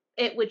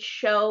 it would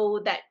show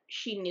that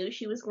she knew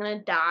she was going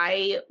to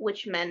die,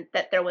 which meant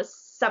that there was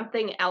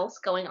something else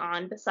going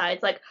on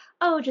besides like,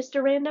 oh, just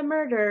a random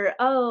murder.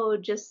 Oh,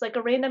 just like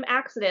a random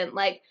accident.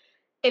 Like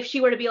if she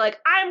were to be like,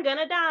 I'm going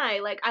to die,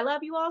 like I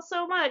love you all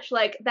so much,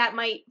 like that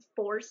might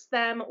force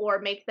them or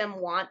make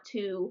them want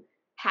to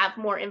have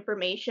more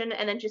information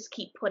and then just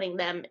keep putting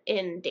them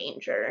in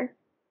danger.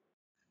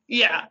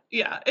 Yeah,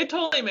 it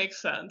totally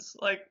makes sense,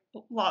 like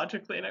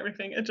logically and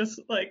everything. It just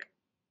like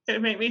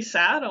it made me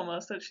sad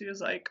almost that she was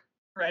like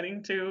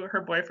writing to her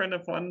boyfriend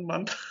of 1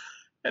 month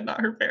and not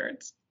her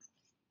parents.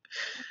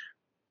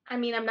 I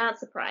mean, I'm not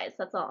surprised.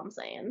 That's all I'm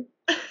saying.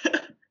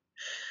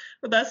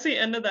 But that's the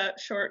end of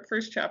that short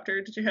first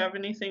chapter. Did you have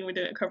anything we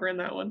didn't cover in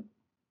that one?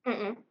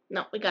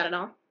 No, we got it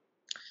all.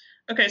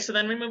 Okay, so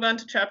then we move on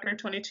to chapter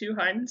 22,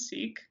 Hide and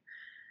Seek.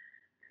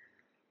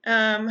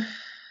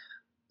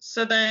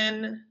 So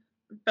then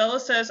Bella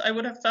says, I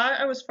would have thought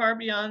I was far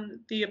beyond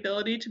the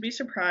ability to be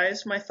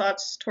surprised, my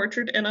thoughts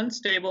tortured and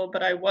unstable,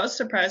 but I was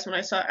surprised when I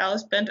saw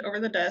Alice bent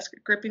over the desk,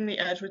 gripping the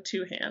edge with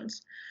 2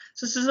 hands.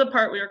 So this is the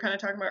part we were kind of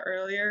talking about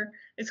earlier.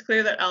 It's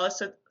clear that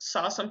Alice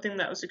saw something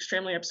that was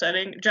extremely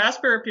upsetting.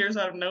 Jasper appears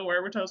out of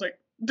nowhere, which I was like,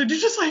 did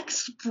you just like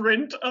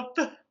sprint up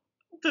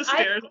the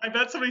stairs? I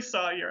bet somebody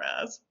saw your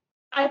ass.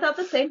 I thought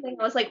the same thing.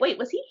 I was like, wait,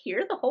 was he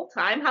here the whole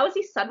time? How is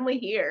he suddenly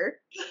here?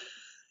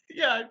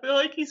 Yeah, I feel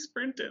like he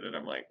sprinted, and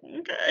I'm like,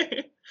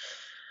 okay.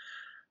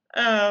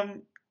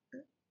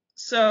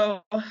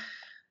 So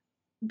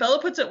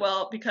Bella puts it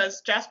well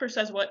because Jasper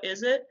says, what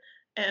is it?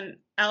 And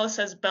Alice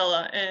says,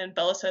 Bella, and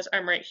Bella says,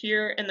 I'm right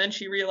here. And then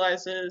she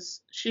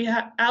realizes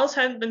Alice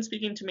hadn't been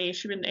speaking to me.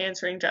 She'd been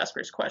answering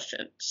Jasper's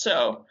question.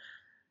 So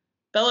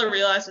Bella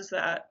realizes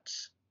that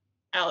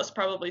Alice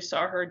probably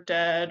saw her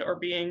dead or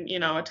being,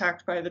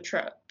 attacked by the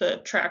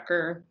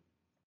tracker.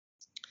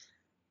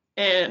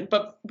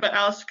 But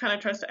Alice kind of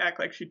tries to act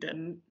like she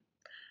didn't.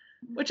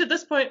 Which at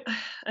this point,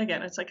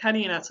 again, it's like, how do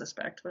you not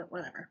suspect? But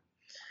whatever.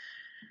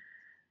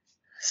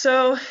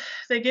 So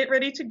they get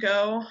ready to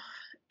go,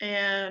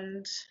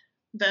 and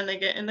then they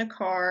get in the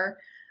car,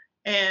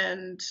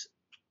 and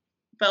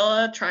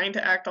Bella, trying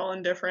to act all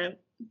indifferent,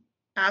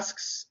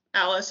 asks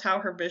Alice how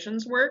her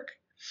visions work.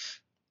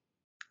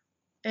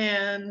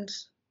 And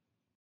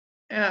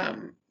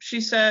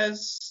she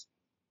says,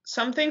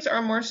 some things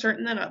are more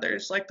certain than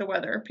others, like the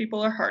weather.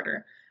 People are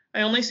harder.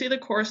 I only see the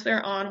course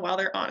they're on while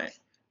they're on it.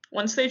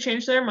 Once they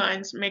change their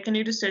minds, make a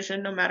new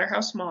decision, no matter how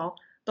small,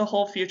 the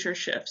whole future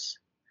shifts.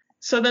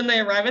 So then they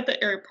arrive at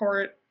the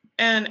airport,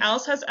 and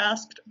Alice has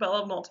asked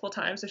Bella multiple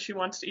times if she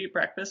wants to eat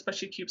breakfast, but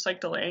she keeps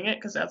like delaying it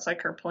because that's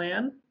like her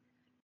plan.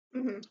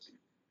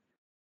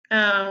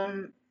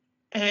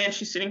 And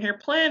she's sitting here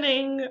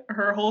planning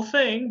her whole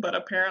thing, but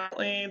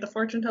apparently the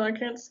fortune teller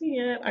can't see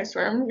it. I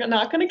swear I'm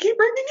not going to keep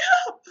bringing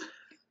it up.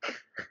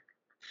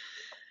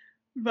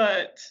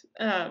 But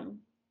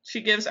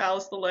she gives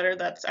Alice the letter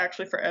that's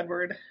actually for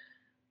Edward,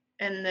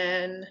 and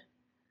then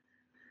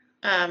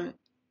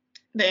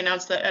they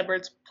announce that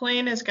Edward's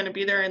plane is going to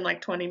be there in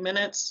like 20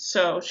 minutes.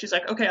 So she's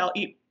like, okay, I'll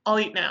eat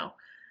now.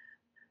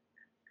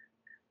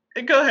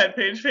 Go ahead,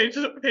 Paige. Paige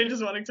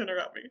is wanting to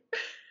interrupt me.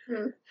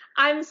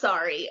 I'm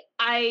sorry.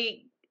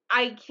 I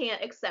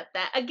can't accept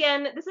that.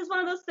 Again, this is one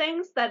of those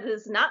things that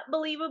is not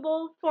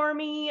believable for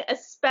me,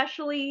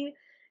 especially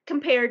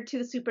compared to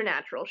the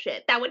supernatural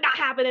shit. That would not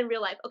happen in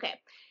real life. Okay,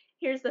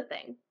 here's the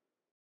thing.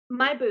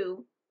 My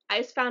boo,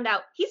 I just found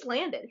out he's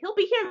landed. He'll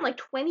be here in like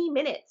 20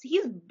 minutes.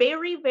 He's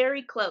very,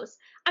 very close.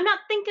 I'm not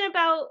thinking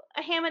about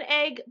a ham and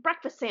egg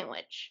breakfast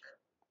sandwich.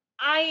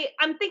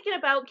 I'm thinking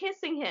about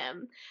kissing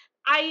him.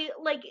 I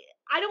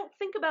don't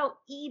think about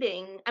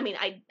eating. I mean,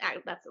 I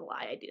that's a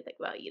lie. I do think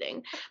about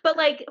eating. But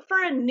like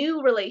for a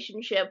new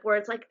relationship where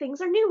it's like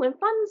things are new and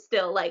fun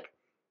still, like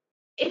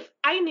if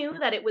I knew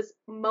that it was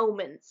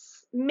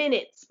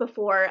minutes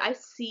before I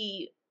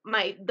see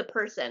the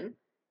person,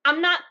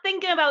 I'm not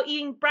thinking about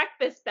eating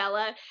breakfast,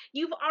 Bella.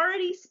 You've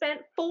already spent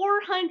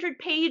 400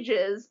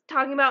 pages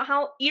talking about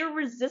how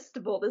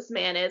irresistible this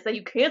man is, that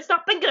you can't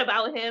stop thinking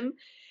about him.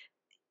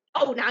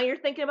 Oh, now you're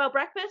thinking about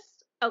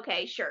breakfast?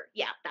 Okay, sure.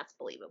 Yeah, that's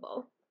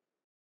believable.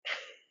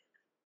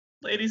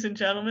 Ladies and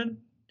gentlemen,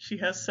 she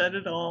has said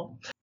it all.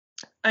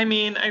 I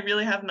mean, I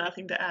really have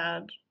nothing to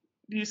add.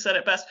 You said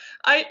it best.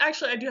 I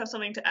do have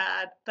something to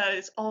add that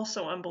is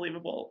also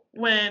unbelievable.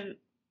 When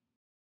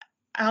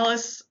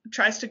Alice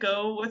tries to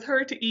go with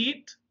her to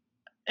eat,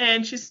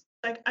 and she's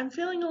like,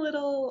 feeling a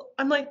little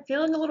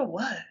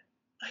what?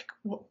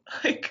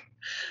 Like,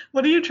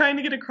 what are you trying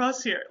to get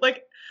across here?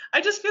 Like, I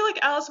just feel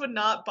like Alice would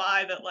not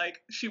buy that,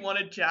 like, she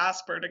wanted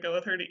Jasper to go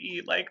with her to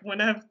eat. Like, when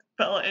have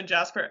Bella and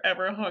Jasper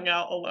ever hung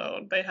out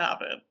alone? They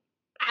haven't.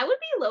 I would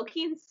be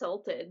low-key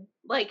insulted.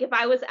 Like, if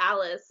I was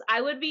Alice,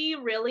 that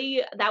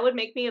would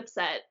make me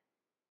upset.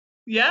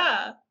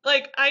 Yeah.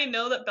 Like, I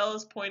know that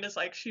Bella's point is,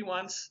 like, she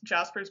wants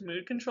Jasper's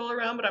mood control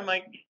around, but I'm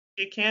like,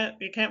 you can't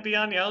be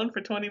on your own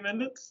for 20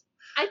 minutes.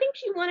 I think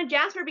she wanted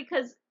Jasper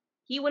because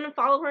he wouldn't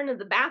follow her into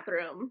the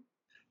bathroom.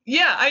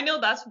 Yeah, I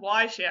know that's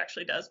why she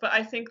actually does, but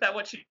I think that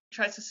what she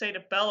tries to say to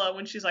Bella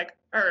when she's like,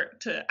 or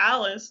to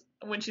Alice,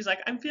 when she's like,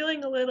 I'm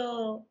feeling a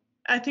little,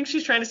 I think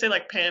she's trying to say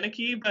like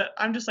panicky, but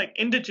I'm just like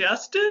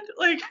indigested.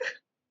 Like,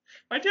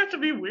 why'd you have to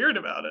be weird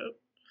about it?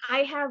 I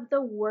have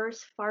the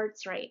worst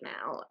farts right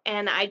now,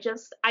 and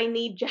I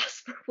need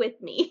Jasper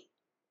with me.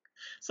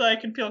 So I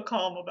can feel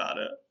calm about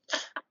it.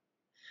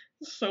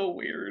 So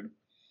weird.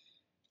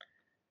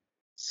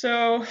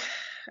 So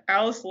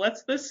Alice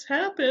lets this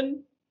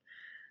happen.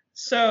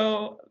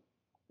 So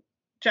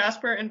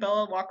Jasper and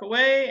Bella walk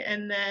away,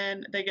 and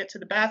then they get to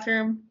the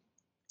bathroom,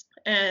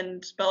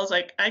 and Bella's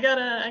like, I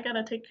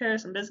gotta take care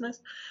of some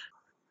business.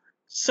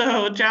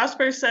 So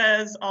Jasper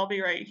says, I'll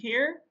be right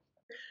here,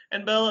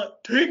 and Bella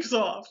takes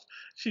off.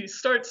 She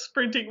starts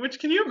sprinting, which,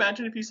 can you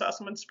imagine if you saw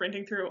someone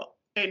sprinting through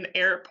an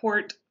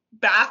airport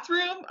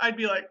bathroom? I'd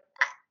be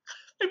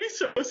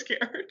so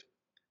scared.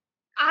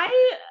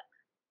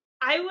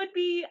 I would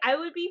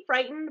be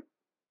frightened,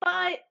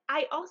 but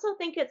I also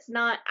think it's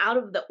not out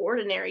of the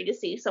ordinary to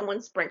see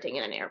someone sprinting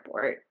in an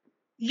airport.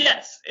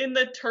 Yes, in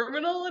the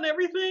terminal and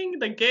everything,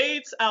 the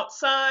gates,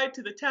 outside,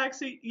 to the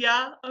taxi,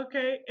 yeah,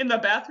 okay. In the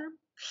bathroom?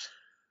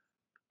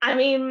 I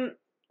mean,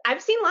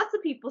 I've seen lots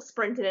of people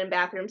sprinting in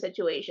bathroom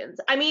situations.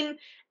 I mean,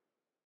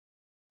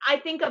 I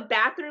think a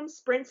bathroom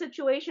sprint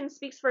situation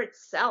speaks for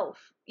itself.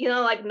 You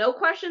know, like, no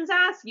questions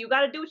asked. You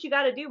gotta do what you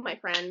gotta do, my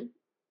friend.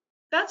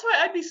 That's why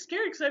I'd be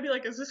scared, because I'd be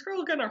like, is this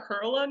girl gonna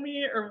hurl on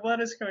me, or what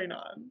is going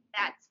on?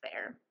 That's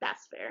fair.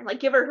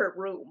 Like, give her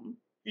room.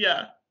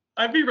 Yeah,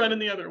 I'd be running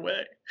the other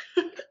way.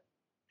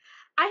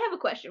 I have a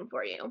question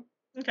for you.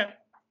 Okay.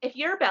 If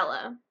you're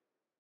Bella,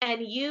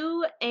 and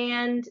you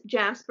and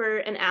Jasper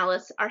and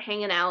Alice are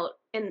hanging out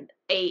in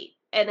a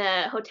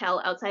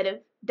hotel outside of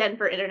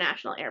Denver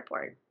International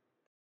Airport,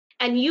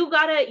 and you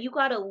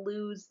gotta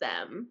lose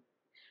them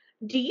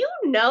do you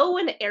know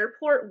an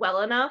airport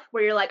well enough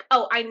where you're like,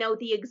 oh, I know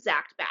the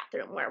exact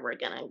bathroom where we're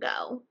gonna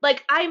go?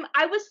 Like,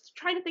 I was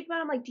trying to think about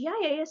it, I'm like,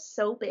 DIA is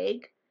so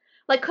big.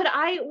 Like,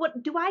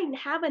 do I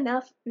have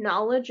enough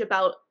knowledge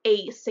about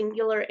a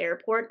singular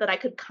airport that I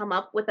could come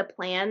up with a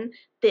plan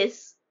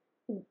this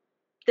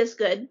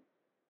good?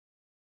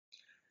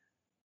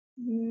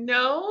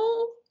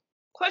 No,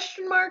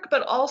 question mark,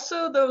 but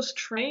also those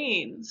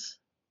trains.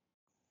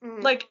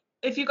 Mm. Like,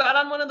 if you got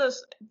on one of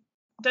those,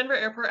 Denver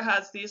Airport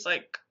has these,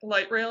 like,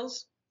 light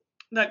rails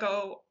that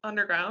go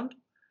underground.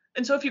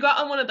 And so if you got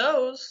on one of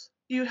those,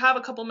 you'd have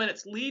a couple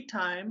minutes lead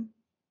time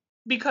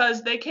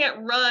because they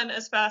can't run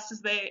as fast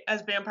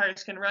as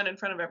vampires can run in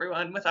front of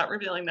everyone without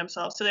revealing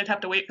themselves. So they'd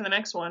have to wait for the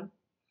next one.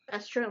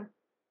 That's true.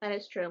 That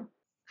is true.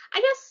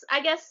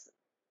 I guess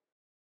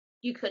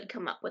you could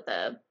come up with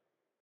a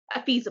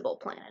feasible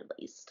plan at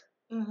least.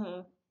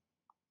 Mhm.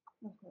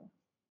 Mhm.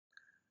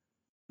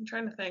 I'm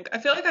trying to think. I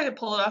feel like I could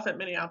pull it off at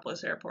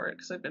Minneapolis Airport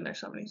because I've been there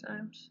so many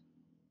times.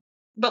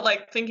 But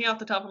like thinking off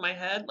the top of my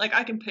head, like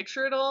I can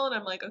picture it all and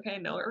I'm like, okay, I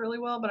know it really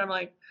well, but I'm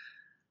like,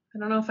 I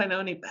don't know if I know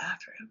any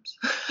bathrooms.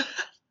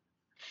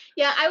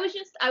 Yeah, I was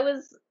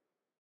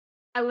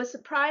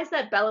surprised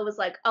that Bella was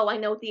like, "Oh, I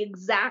know the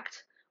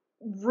exact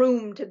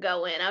room to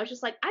go in." I was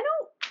just like, I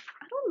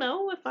don't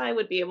know if I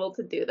would be able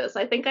to do this.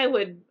 I think I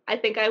would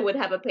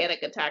have a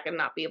panic attack and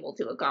not be able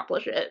to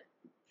accomplish it.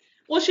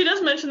 Well, she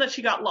does mention that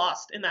she got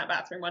lost in that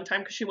bathroom one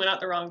time because she went out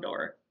the wrong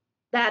door.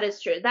 That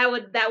is true. That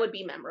would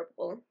be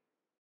memorable.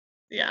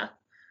 Yeah.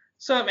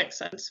 So it makes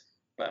sense.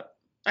 But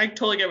I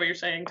totally get what you're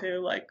saying too.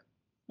 Like,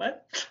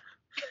 what?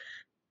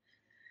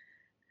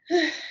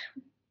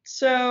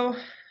 So,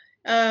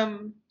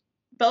 um,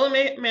 Bella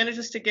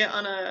manages to get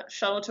on a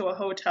shuttle to a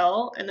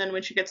hotel, and then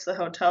when she gets to the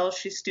hotel,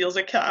 she steals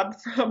a cab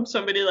from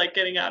somebody like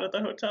getting out of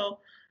the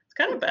hotel. It's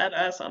kind of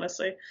badass,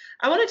 honestly.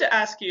 I wanted to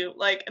ask you,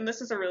 like, and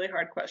this is a really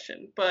hard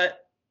question,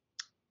 but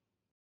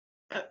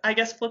I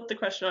guess flip the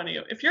question on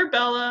you. If you're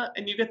Bella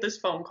and you get this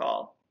phone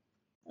call,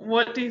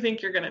 what do you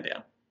think you're gonna do?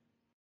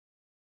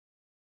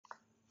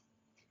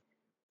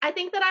 I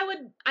think that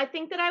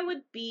I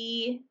would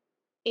be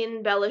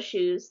in Bella's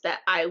shoes, that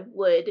I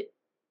would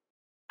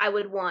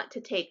want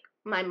to take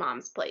my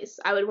mom's place.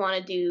 I would want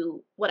to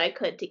do what I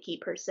could to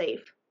keep her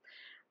safe.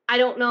 I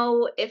don't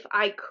know if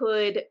I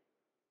could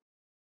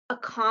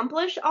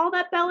accomplish all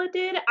that Bella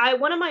did. I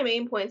One of my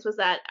main points was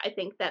that I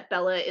think that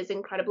Bella is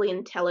incredibly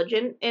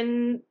intelligent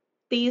in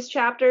these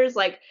chapters.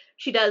 Like,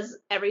 she does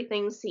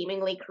everything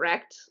seemingly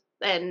correct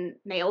and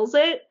nails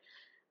it.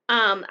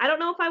 I don't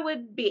know if I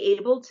would be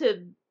able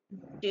to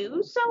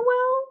do so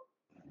well,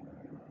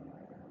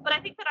 but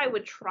I think that I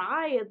would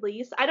try at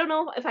least. I don't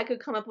know if I could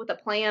come up with a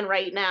plan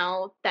right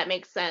now that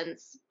makes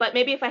sense, but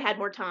maybe if I had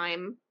more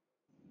time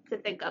to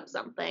think up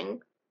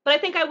something.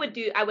 But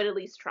I would at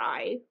least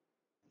try.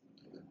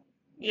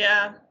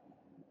 Yeah,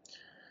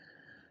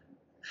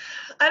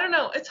 I don't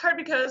know. It's hard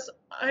because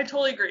I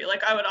totally agree.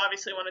 Like, I would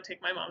obviously want to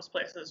take my mom's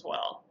place as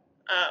well.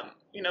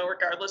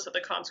 Regardless of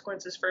the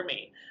consequences for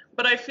me.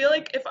 But I feel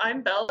like if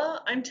I'm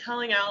Bella, I'm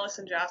telling Alice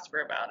and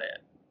Jasper about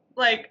it.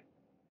 Like,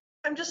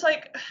 I'm just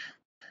like,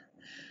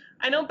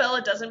 I know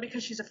Bella doesn't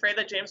because she's afraid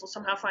that James will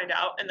somehow find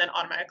out and then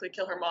automatically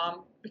kill her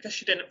mom because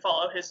she didn't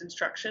follow his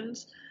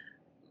instructions.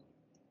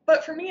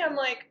 But for me, I'm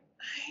like,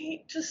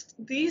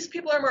 these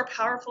people are more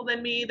powerful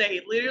than me.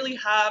 They literally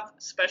have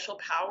special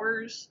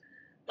powers.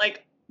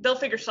 Like, they'll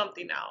figure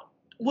something out.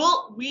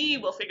 We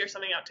will figure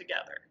something out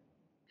together.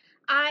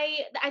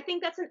 I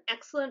think that's an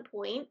excellent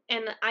point,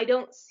 and I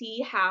don't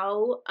see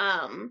how,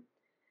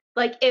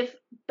 like, if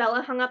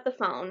Bella hung up the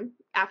phone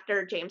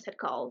after James had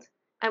called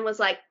and was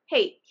like,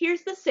 "Hey,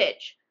 here's the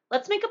sitch.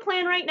 Let's make a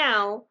plan right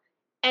now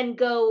and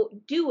go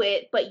do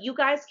it, but you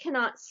guys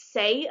cannot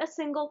say a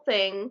single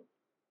thing.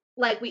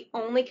 Like, we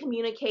only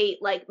communicate,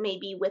 like,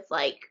 maybe with,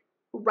 like,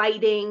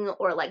 writing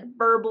or, like,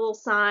 verbal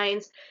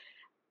signs,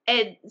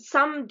 and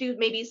some do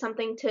maybe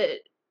something to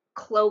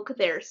cloak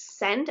their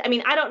scent." I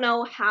mean, I don't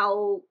know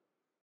how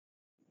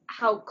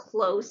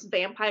close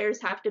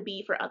vampires have to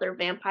be for other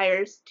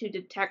vampires to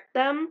detect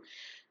them,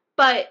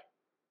 but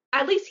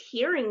at least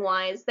hearing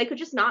wise, they could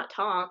just not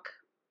talk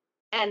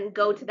and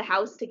go to the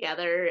house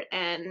together,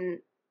 and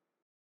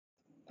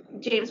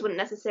James wouldn't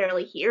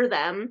necessarily hear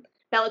them.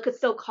 Bella could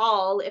still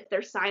call if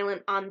they're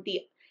silent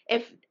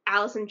if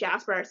Alice and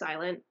Jasper are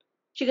silent.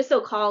 She could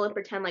still call and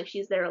pretend like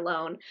she's there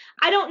alone.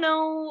 I don't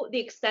know the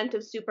extent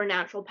of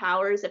supernatural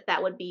powers, if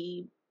that would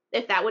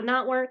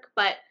not work,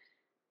 but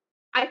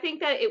I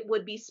think that it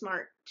would be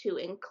smart to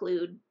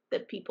include the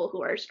people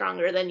who are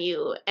stronger than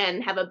you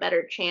and have a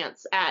better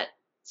chance at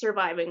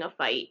surviving a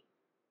fight,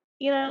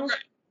 you know? Right.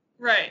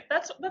 Right.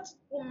 That's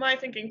my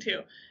thinking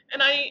too.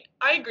 And I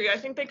agree. I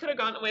think they could have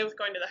gone away with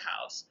going to the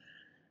house.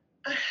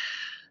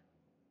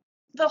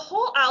 The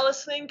whole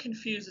Alice thing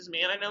confuses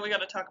me, and I know we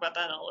got to talk about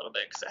that in a little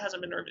bit because it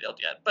hasn't been revealed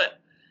yet. But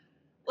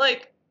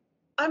like,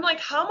 I'm like,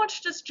 how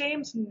much does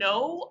James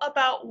know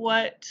about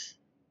what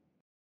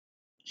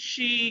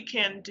she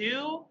can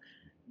do?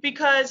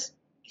 Because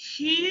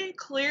he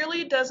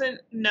clearly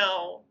doesn't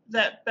know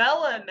that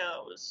Bella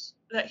knows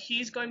that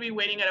he's going to be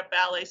waiting at a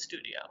ballet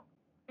studio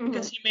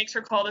because he makes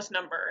her call this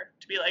number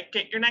to be like,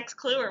 get your next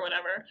clue or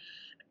whatever.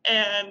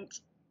 And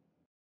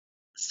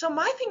so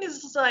my thing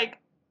is like,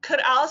 could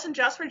Alice and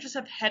Jasper just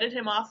have headed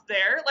him off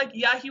there? Like,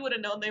 yeah, he would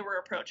have known they were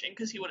approaching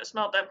because he would have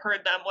smelled them,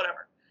 heard them,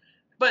 whatever.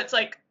 But it's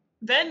like,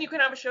 then you can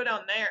have a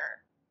showdown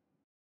there.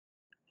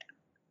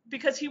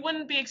 Because he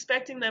wouldn't be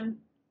expecting them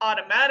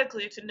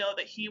automatically to know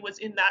that he was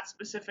in that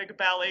specific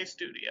ballet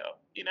studio,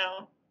 you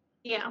know?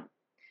 Yeah.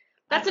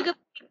 That's a good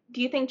point.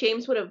 Do you think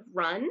James would have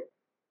run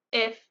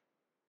if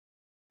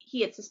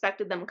he had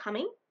suspected them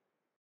coming?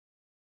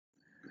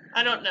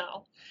 I don't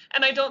know.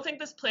 And I don't think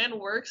this plan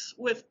works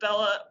with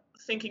Bella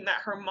thinking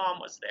that her mom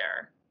was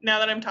there. Now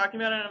that I'm talking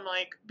about it, I'm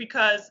like,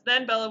 because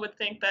then Bella would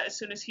think that as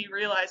soon as he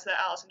realized that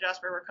Alice and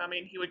Jasper were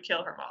coming, he would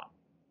kill her mom.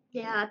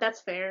 Yeah,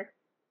 that's fair.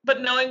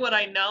 But knowing what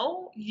I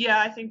know, yeah,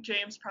 I think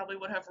James probably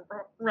would have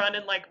run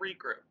and like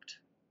regrouped.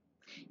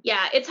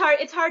 Yeah, it's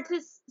hard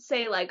to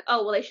say like,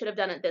 oh, well, they should have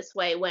done it this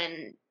way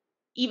when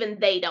even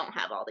they don't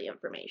have all the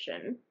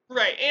information.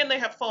 Right, and they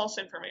have false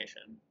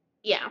information.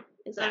 Yeah,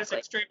 exactly. That is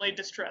extremely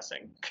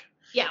distressing.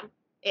 Yeah.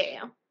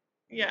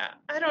 Yeah,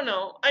 I don't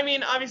know. I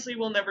mean, obviously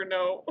we'll never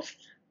know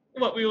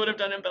what we would have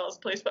done in Bella's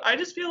place, but I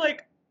just feel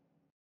like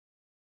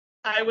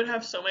I would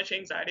have so much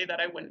anxiety that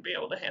I wouldn't be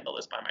able to handle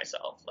this by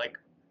myself. Like,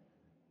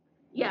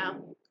 yeah,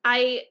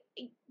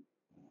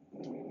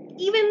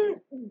 even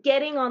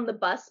getting on the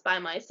bus by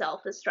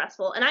myself is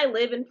stressful, and I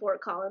live in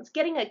Fort Collins.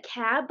 Getting a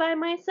cab by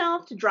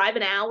myself to drive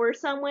an hour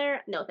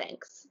somewhere, no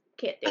thanks.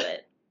 Can't do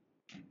it.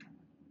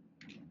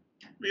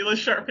 Mila's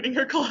sharpening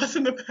her claws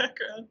in the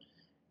background.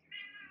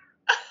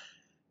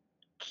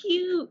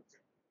 Cute.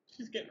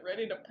 She's getting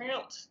ready to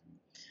pounce.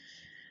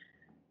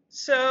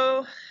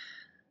 So,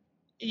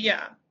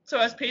 yeah. So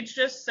as Paige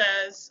just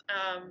says,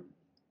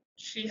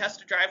 she has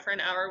to drive for an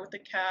hour with the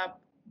cab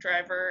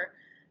driver,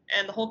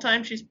 and the whole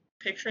time she's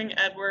picturing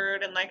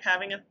Edward and like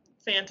having a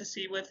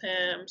fantasy with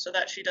him so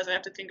that she doesn't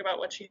have to think about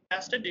what she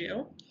has to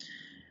do.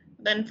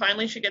 Then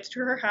finally she gets to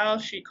her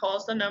house, she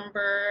calls the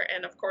number,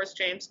 and of course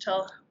James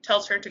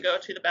tells her to go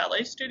to the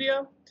ballet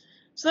studio.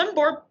 So then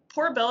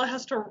poor Bella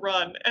has to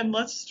run, and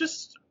let's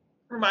just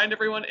remind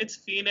everyone, it's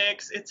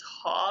Phoenix, it's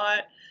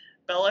hot,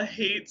 Bella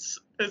hates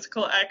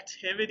physical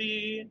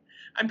activity.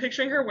 I'm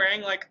picturing her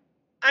wearing like,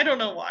 I don't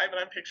know why, but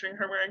I'm picturing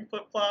her wearing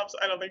flip-flops.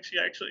 I don't think she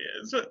actually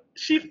is, but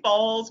she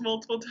falls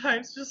multiple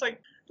times, just like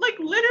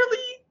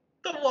literally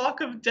the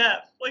walk of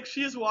death. Like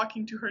she is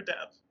walking to her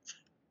death.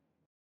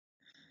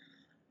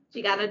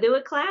 She gotta do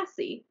it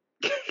classy.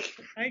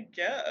 I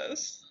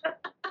guess.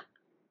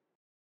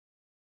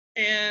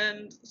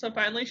 And so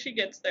finally she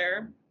gets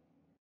there,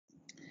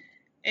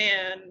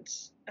 and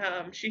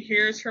she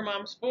hears her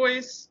mom's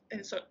voice,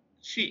 and so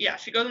she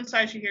goes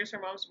inside, she hears her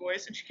mom's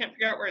voice, and she can't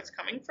figure out where it's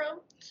coming from.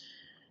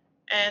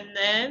 And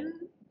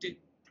then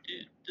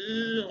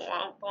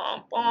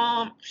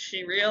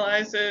she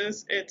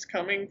realizes it's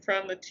coming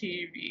from the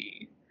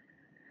TV,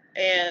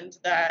 and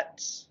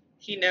that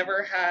he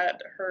never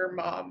had her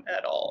mom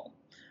at all.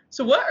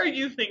 So what are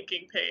you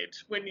thinking,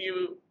 Paige, when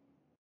you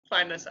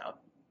find this out?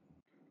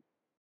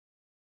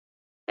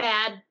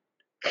 Bad.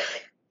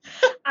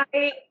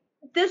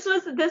 This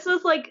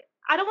was like,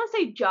 I don't want to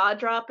say jaw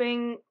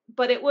dropping,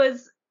 but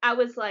I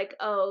was like,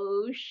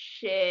 oh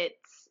shit,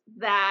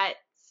 that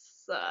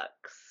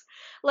sucks.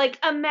 Like,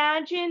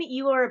 imagine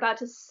you are about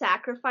to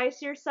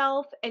sacrifice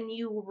yourself and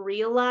you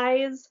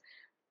realize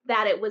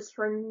that it was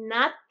for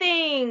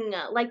nothing.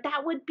 Like,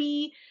 that would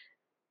be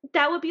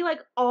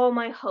like all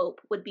my hope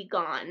would be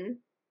gone.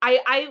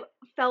 I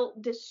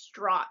felt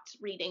distraught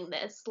reading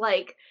this.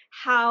 Like,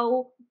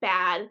 how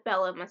bad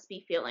Bella must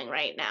be feeling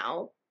right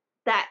now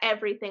that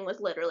everything was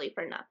literally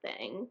for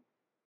nothing.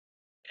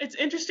 It's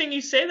interesting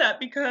you say that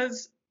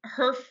because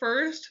her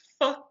first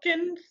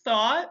fucking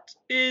thought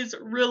is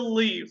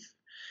relief.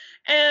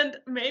 And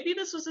maybe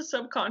this was a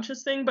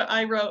subconscious thing, but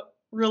I wrote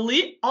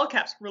relief, all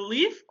caps,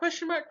 relief,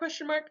 question mark,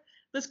 question mark.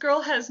 This girl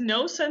has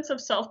no sense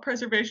of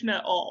self-preservation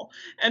at all.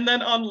 And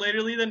then on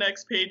literally the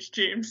next page,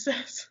 James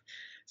says,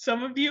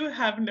 some of you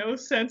have no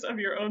sense of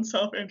your own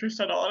self-interest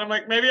at all. And I'm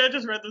like, maybe I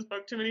just read this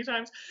book too many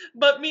times.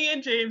 But me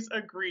and James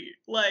agree.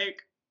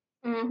 Like,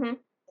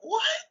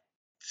 what?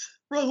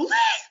 Relief?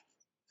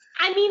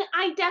 I mean,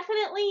 I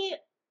definitely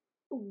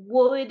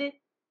would,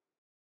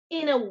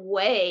 in a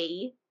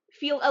way,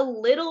 feel a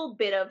little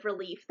bit of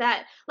relief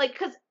that, like,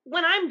 because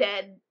when I'm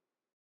dead,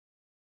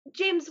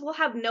 James will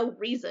have no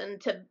reason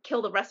to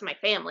kill the rest of my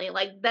family.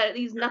 Like, that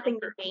he's nothing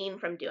to gain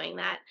from doing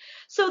that.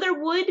 So there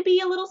would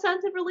be a little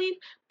sense of relief,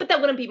 but that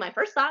wouldn't be my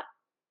first thought.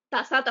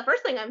 That's not the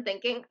first thing I'm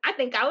thinking. I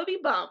think I would be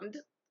bummed.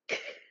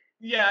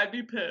 Yeah, I'd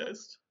be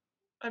pissed.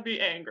 I'd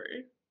be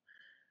angry.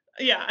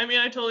 Yeah, I mean,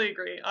 I totally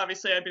agree.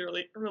 Obviously, I'd be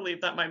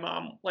relieved that my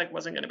mom, like,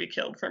 wasn't going to be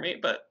killed for me,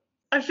 but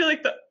I feel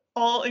like the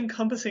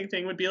all-encompassing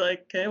thing would be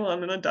like, okay, well, I'm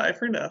going to die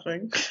for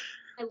nothing.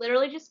 I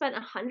literally just spent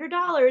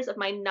 $100 of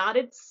my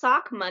knotted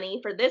sock money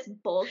for this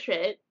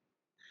bullshit.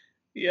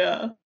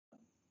 Yeah.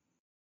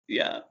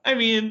 Yeah. I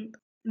mean,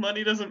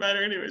 money doesn't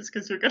matter anyways,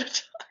 because you're going to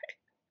die.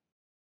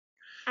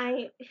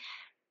 I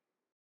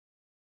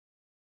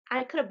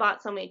I could have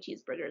bought so many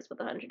cheeseburgers with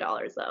 $100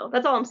 though.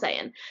 That's all I'm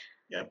saying.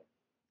 Yep.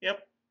 Yep.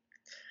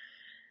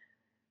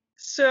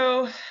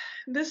 So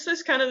this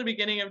is kind of the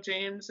beginning of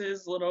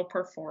James's little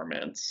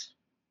performance.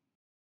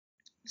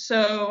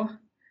 So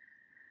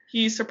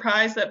he's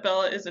surprised that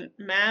Bella isn't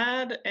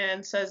mad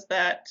and says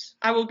that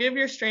I will give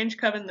your strange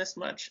coven this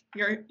much.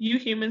 You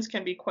humans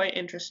can be quite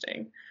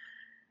interesting.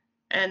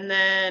 And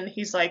then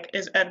he's like,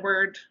 is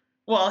Edward,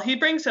 well, he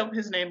brings up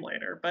his name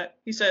later, but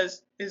he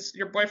says, is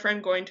your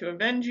boyfriend going to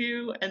avenge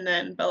you? And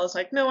then Bella's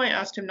like, no, I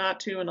asked him not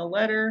to in a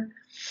letter.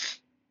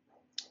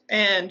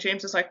 And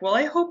James is like, well,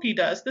 I hope he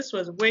does. This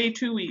was way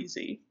too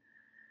easy.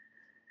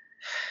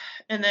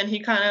 And then he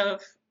kind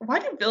of, why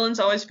do villains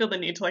always feel the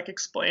need to like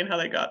explain how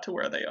they got to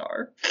where they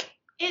are?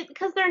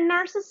 Because they're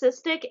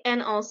narcissistic,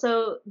 and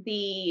also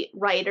the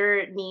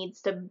writer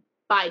needs to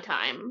buy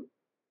time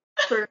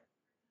for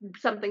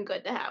something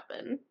good to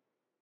happen.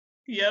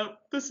 Yep,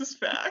 this is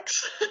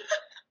facts.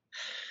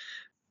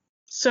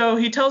 So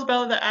he tells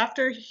Bella that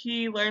after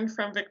he learned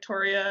from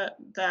Victoria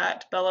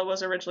that Bella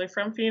was originally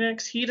from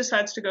Phoenix, he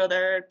decides to go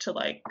there to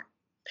like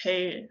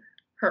pay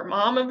her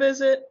mom a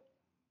visit.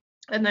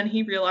 And then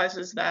he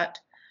realizes that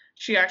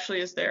she actually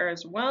is there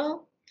as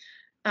well,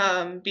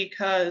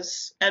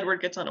 because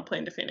Edward gets on a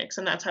plane to Phoenix,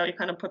 and that's how he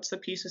kind of puts the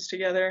pieces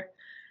together.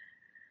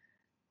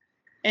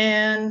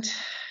 And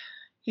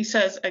he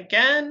says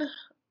again,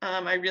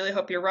 I really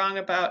hope you're wrong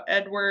about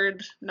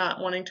Edward not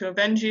wanting to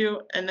avenge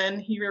you. And then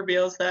he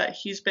reveals that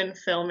he's been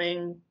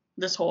filming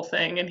this whole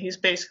thing, and he's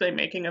basically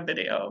making a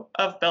video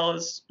of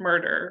Bella's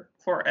murder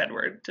for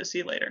Edward to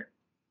see later.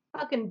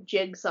 Fucking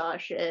Jigsaw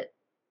shit.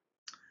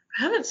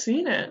 I haven't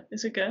seen it.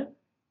 Is it good?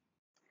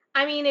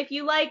 I mean, if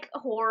you like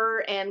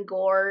horror and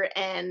gore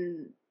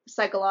and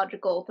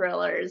psychological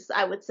thrillers,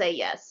 I would say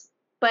yes.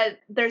 But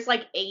there's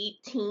like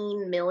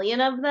 18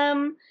 million of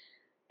them,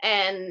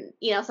 and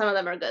some of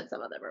them are good,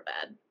 some of them are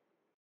bad.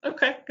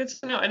 Okay, good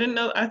to know. I didn't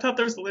know. I thought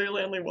there was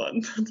literally only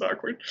one. That's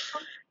awkward.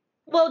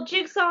 Well,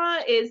 Jigsaw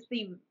is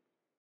the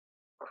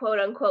quote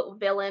unquote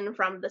villain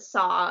from the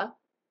Saw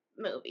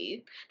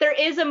movie. There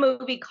is a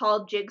movie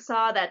called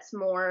Jigsaw that's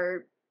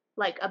more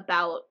like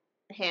about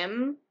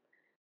him.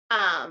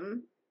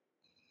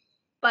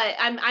 But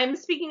I'm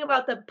speaking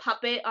about the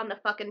puppet on the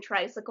fucking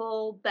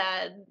tricycle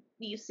that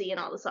you see in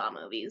all the Saw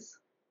movies.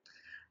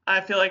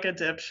 I feel like a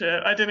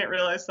dipshit. I didn't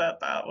realize that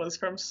was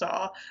from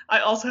Saw. I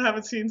also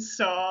haven't seen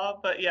Saw,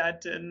 but yeah,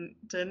 didn't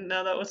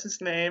know that was his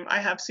name. I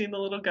have seen the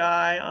little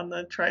guy on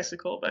the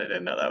tricycle, but I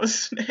didn't know that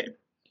was his name.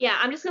 Yeah,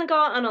 I'm just gonna go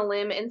out on a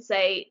limb and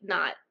say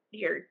not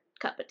your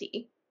cup of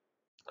tea.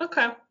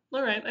 Okay,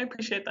 all right, I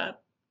appreciate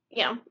that.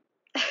 Yeah.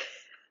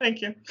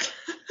 Thank you.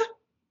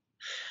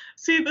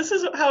 See, this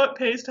is how it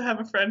pays to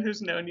have a friend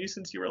who's known you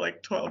since you were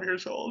like 12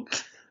 years old.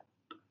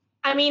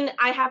 I mean,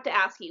 I have to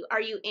ask you,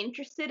 are you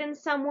interested in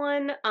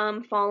someone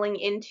falling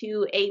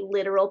into a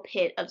literal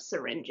pit of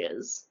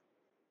syringes?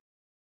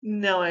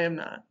 No, I am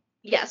not.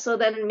 Yeah, so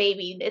then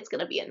maybe it's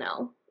gonna be a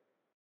no.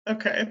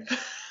 Okay.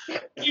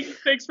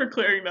 Thanks for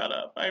clearing that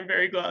up. I'm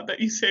very glad that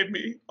you saved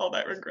me all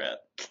that regret.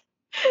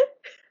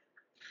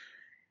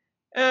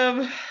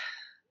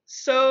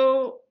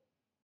 So,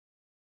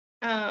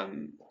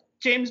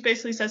 James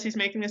basically says he's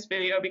making this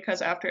video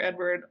because after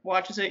Edward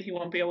watches it, he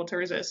won't be able to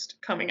resist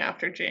coming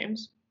after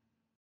James.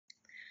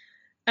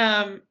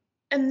 And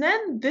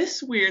then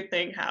this weird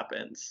thing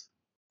happens.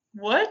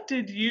 What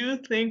did you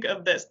think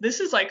of this? This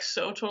is like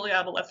so totally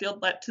out of left field,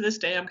 but to this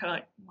day I'm kind of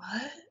like,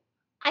 what?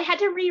 I had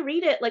to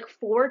reread it like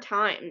 4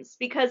 times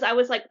because I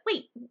was like,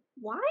 wait,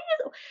 why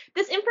is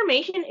this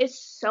information is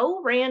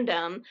so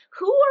random?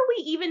 Who are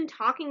we even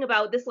talking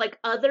about? This like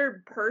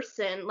other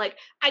person? Like,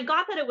 I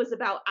got that it was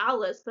about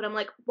Alice, but I'm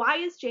like, why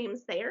is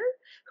James there?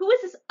 Who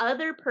is this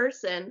other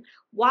person?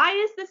 Why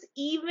is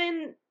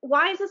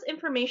this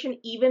information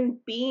even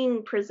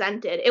being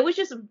presented? It was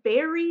just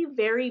very,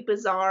 very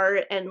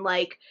bizarre and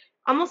like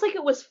almost like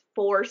it was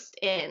forced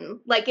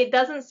in. Like, it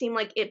doesn't seem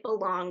like it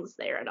belongs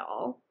there at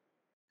all.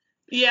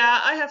 Yeah,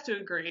 I have to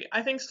agree.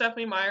 I think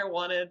Stephenie Meyer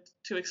wanted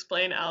to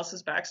explain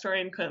Alice's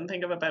backstory and couldn't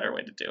think of a better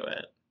way to do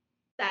it.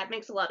 That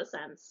makes a lot of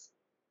sense.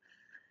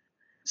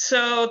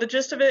 So the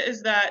gist of it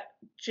is that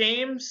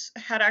James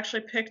had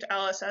actually picked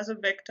Alice as a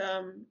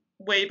victim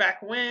way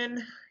back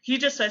when. He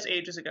just says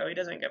ages ago. He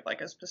doesn't give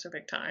like a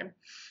specific time.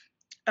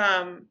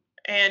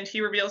 And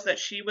he reveals that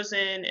she was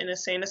in an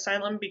insane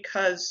asylum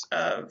because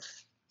of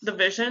the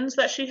visions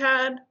that she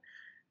had.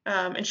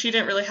 And she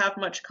didn't really have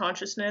much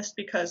consciousness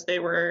because they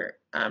were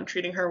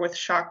treating her with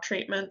shock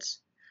treatments.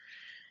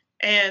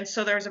 And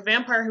so there was a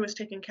vampire who was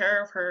taking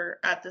care of her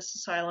at this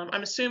asylum.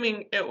 I'm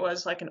assuming it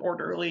was like an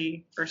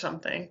orderly or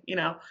something,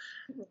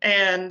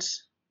 And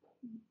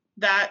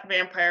that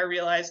vampire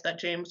realized that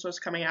James was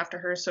coming after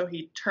her, so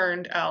he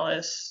turned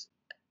Alice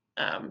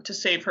to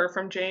save her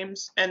from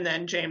James. And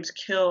then James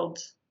killed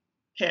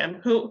him,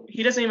 who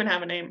he doesn't even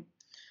have a name.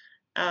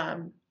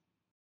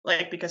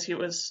 Because it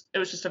was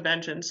just a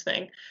vengeance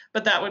thing.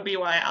 But that would be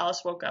why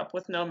Alice woke up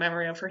with no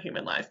memory of her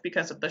human life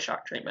because of the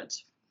shock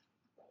treatments.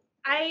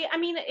 I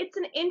mean, it's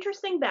an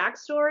interesting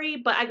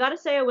backstory, but I gotta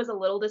say I was a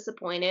little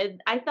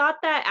disappointed. I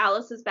thought that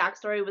Alice's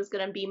backstory was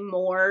gonna be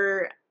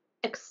more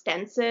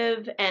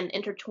extensive and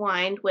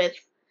intertwined with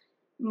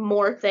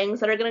more things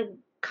that are gonna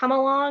come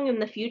along in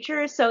the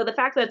future. So the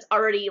fact that it's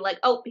already like,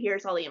 oh,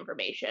 here's all the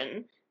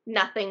information,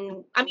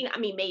 nothing. I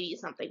mean, maybe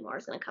something more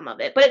is gonna come of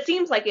it, but it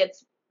seems like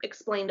it's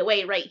explained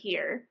away right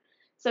here.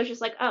 So it's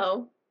just like,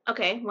 oh,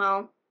 okay,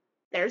 well,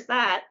 there's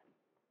that.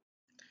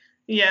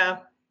 Yeah,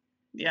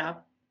 yeah,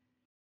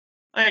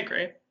 I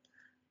agree.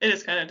 It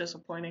is kind of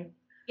disappointing.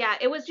 Yeah,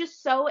 it was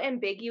just so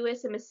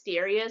ambiguous and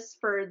mysterious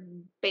for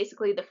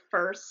basically the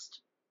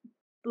first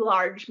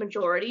large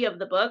majority of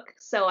the book.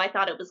 So I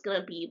thought it was going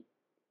to be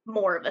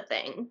more of a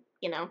thing,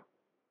 you know?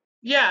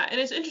 Yeah, and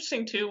it's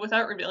interesting too,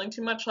 without revealing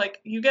too much, like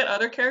you get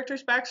other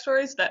characters'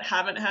 backstories that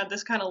haven't had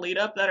this kind of lead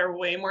up that are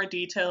way more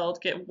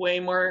detailed, get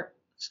way more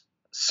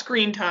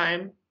screen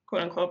time,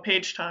 quote unquote,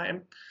 page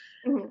time.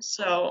 Hmm.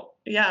 So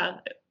yeah,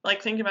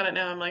 like thinking about it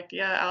now, I'm like,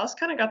 yeah, Alice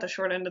kind of got the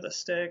short end of the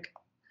stick.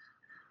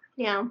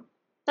 Yeah,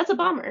 that's a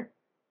bummer.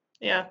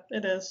 Yeah,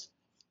 it is.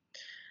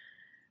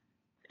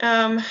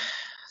 Um,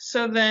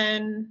 so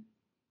then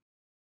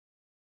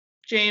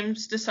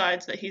James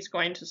decides that he's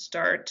going to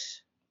start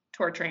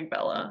torturing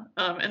Bella.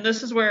 And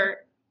this is where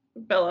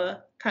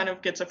Bella kind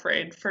of gets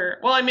afraid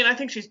well, I mean, I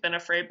think she's been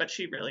afraid, but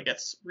she really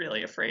gets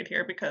really afraid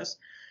here because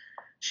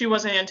she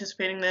wasn't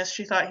anticipating this.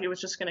 She thought he was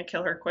just going to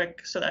kill her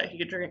quick so that he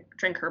could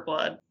drink her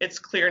blood. It's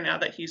clear now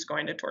that he's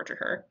going to torture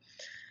her.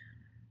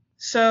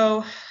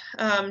 So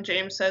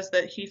James says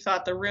that he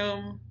thought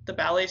the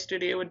ballet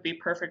studio, would be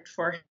perfect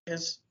for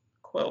his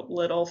quote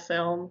little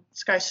film.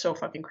 This guy's so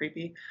fucking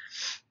creepy.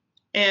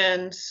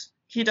 And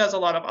he does a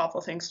lot of awful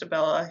things to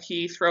Bella.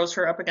 He throws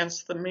her up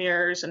against the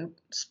mirrors and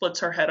splits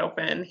her head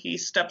open. He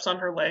steps on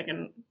her leg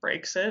and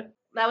breaks it.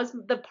 That was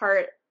the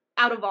part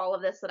out of all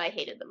of this that I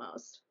hated the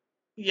most.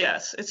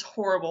 Yes, it's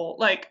horrible.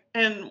 Like,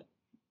 and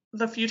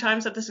the few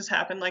times that this has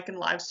happened, like in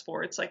live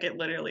sports, like it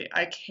literally,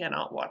 I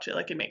cannot watch it.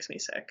 Like, it makes me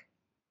sick.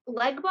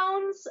 Leg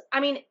bones, I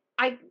mean,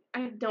 I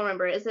don't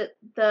remember. Is it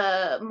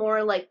the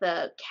more like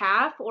the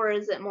calf or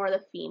is it more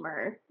the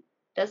femur?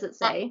 Does it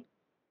I, say?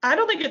 I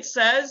don't think it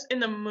says in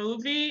the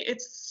movie,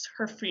 it's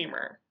her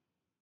femur.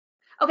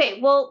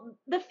 Okay, well,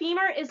 the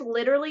femur is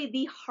literally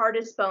the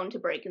hardest bone to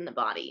break in the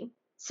body.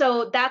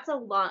 So that's a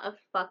lot of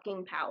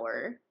fucking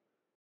power.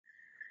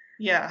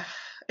 Yeah,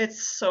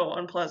 it's so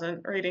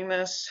unpleasant reading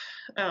this.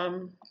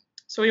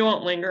 So we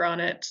won't linger on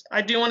it.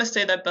 I do want to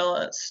say that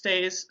Bella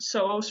stays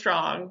so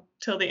strong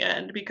till the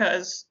end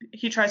because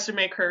he tries to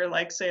make her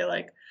like say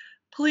like,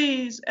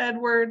 please,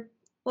 Edward,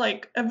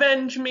 like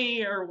avenge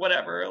me or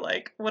whatever,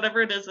 like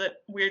whatever it is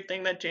that weird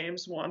thing that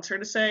James wants her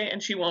to say,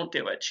 and she won't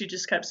do it. She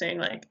just kept saying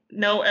like,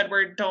 no,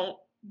 Edward, don't.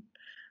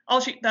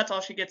 That's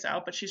all she gets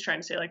out, but she's trying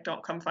to say like,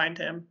 don't come find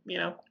him, you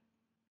know.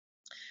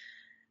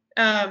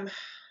 Um,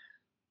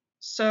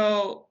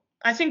 So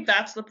I think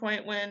that's the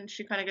point when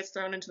she kind of gets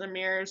thrown into the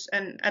mirrors.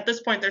 And at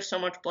this point, there's so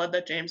much blood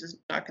that James is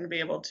not going to be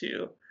able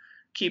to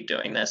keep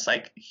doing this.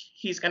 Like,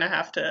 he's going to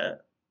have to,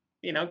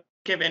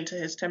 give in to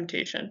his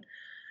temptation.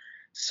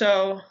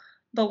 So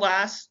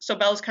so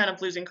Belle's kind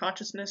of losing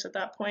consciousness at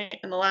that point.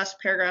 And the last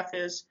paragraph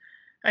is,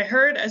 I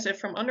heard as if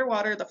from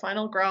underwater the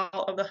final growl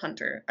of the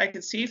hunter. I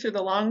could see through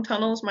the long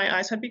tunnels my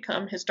eyes had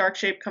become his dark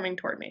shape coming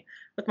toward me.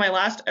 With my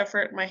last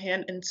effort, my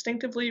hand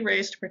instinctively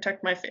raised to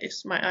protect my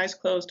face. My eyes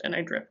closed and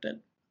I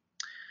drifted.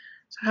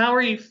 So how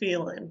are you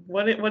feeling?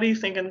 What do you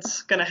think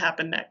is going to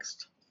happen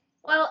next?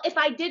 Well, if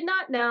I did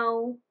not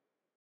know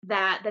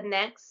that the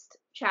next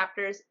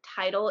chapter's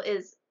title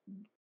is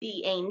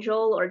The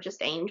Angel or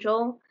just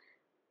Angel,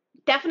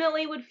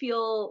 definitely would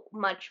feel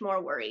much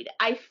more worried.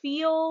 I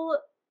feel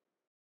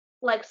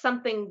like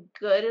something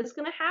good is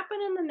going to happen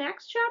in the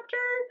next chapter,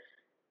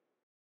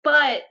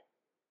 but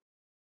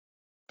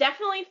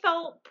definitely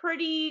felt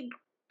pretty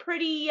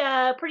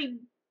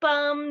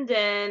bummed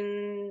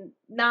and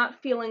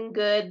not feeling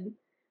good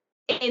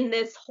in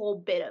this whole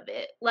bit of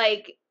it.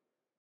 Like,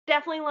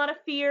 definitely a lot of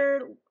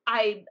fear.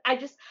 I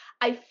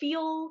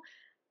feel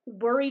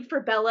worried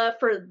for Bella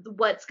for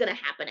what's going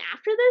to happen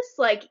after this.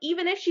 Like,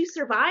 even if she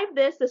survived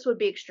this would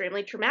be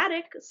extremely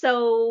traumatic.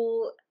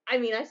 So, I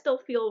mean, I still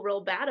feel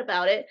real bad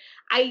about it.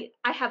 I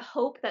have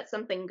hope that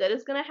something good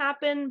is going to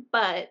happen,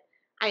 but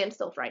I am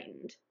still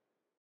frightened.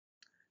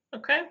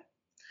 Okay.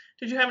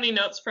 Did you have any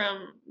notes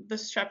from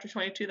this chapter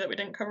 22 that we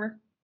didn't cover?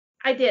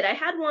 I did. I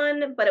had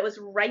one, but it was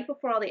right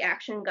before all the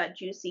action got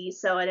juicy,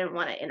 so I didn't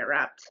want to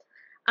interrupt.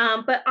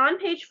 But on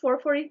page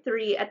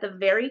 443 at the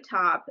very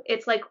top,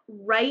 it's like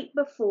right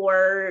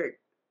before,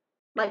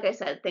 like I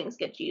said, things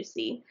get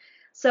juicy.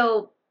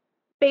 So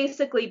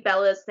basically,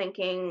 Bella's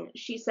thinking,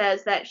 she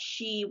says that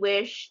she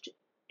wished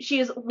she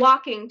is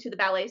walking to the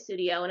ballet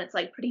studio and it's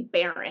like pretty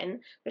barren.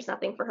 There's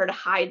nothing for her to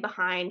hide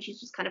behind. She's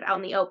just kind of out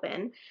in the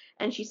open.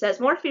 And she says,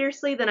 more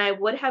fiercely than I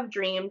would have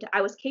dreamed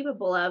I was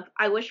capable of,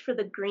 I wish for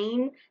the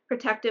green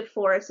protective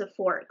forest of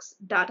Forks,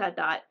 dot, dot,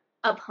 dot,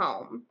 of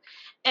home.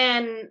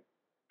 And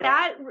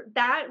that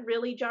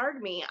really jarred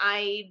me.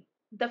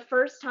 The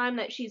first time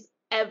that she's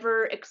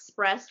ever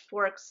expressed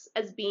Forks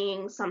as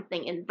being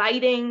something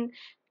inviting,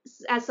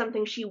 as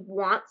something she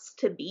wants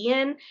to be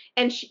in.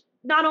 And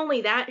not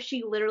only that,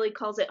 she literally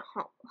calls it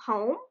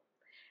home.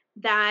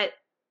 That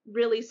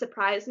really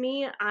surprised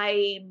me.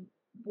 I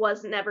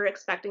was never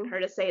expecting her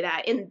to say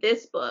that in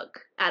this book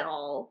at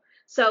all.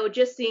 So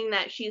just seeing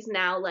that she's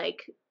now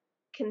like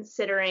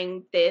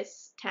considering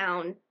this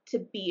town to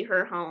be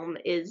her home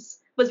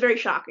was very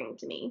shocking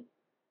to me.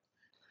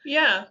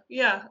 Yeah,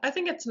 yeah. I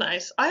think it's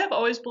nice. I have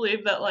always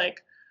believed that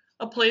like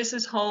a place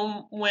is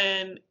home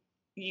when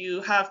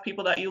you have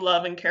people that you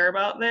love and care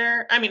about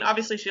there. I mean,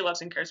 obviously she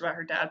loves and cares about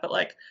her dad, but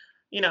like,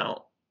 you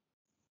know,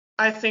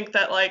 I think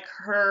that like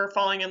her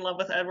falling in love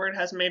with Edward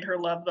has made her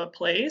love the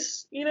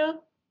place, you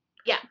know?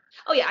 Yeah.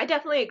 Oh yeah, I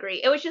definitely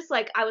agree. It was just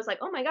like I was like,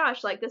 "Oh my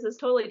gosh, like this is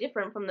totally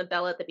different from the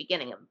Bella at the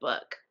beginning of the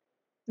book."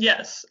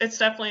 Yes, it's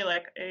definitely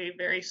like a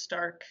very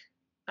stark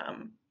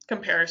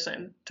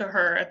comparison to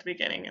her at the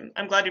beginning, and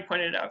I'm glad you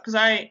pointed it out because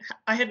I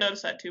had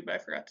noticed that too, but I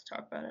forgot to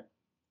talk about it.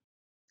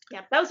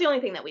 Yeah, that was the only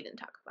thing that we didn't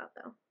talk about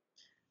though.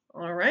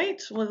 All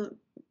right, well,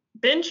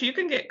 Bench, you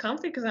can get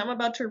comfy because I'm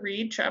about to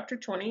read chapter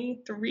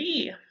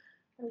 23.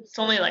 It's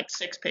only like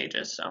 6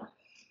 pages, so.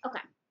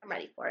 Okay, I'm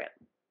ready for it.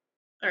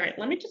 All right,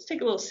 let me just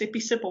take a little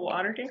sippy sip of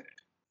water here.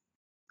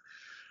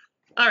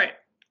 All right,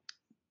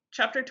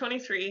 chapter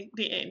 23,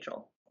 The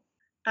Angel.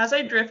 As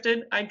I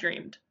drifted, I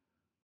dreamed.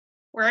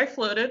 Where I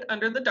floated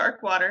under the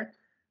dark water,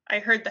 I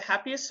heard the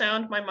happiest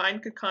sound my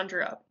mind could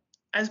conjure up,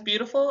 as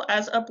beautiful,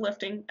 as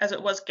uplifting as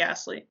it was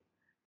ghastly.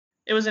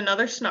 It was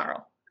another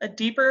snarl, a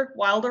deeper,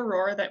 wilder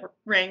roar that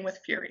rang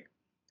with fury.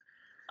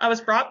 I was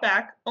brought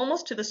back,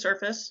 almost to the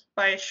surface,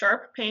 by a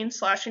sharp pain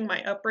slashing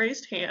my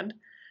upraised hand,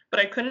 but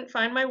I couldn't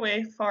find my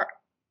way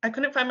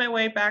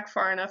back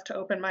far enough to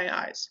open my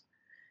eyes.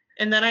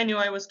 And then I knew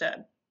I was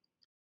dead.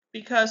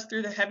 Because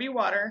through the heavy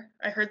water,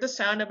 I heard the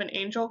sound of an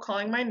angel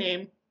calling my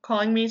name,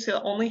 calling me to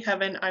the only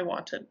heaven I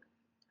wanted.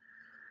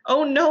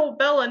 "Oh no,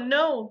 Bella,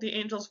 no!" the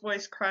angel's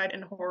voice cried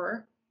in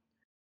horror.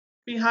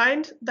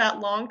 Behind that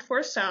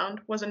longed-for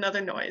sound was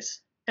another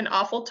noise, an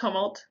awful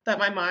tumult that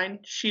my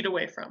mind shied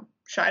away from,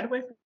 sorry.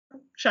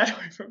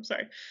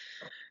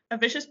 A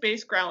vicious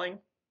bass growling,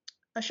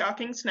 a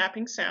shocking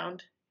snapping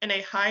sound, and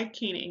a high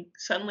keening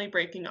suddenly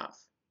breaking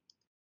off.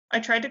 I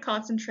tried to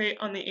concentrate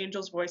on the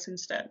angel's voice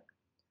instead.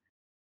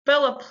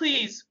 "Bella,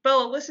 please!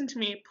 Bella, listen to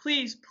me!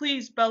 Please,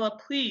 please, Bella,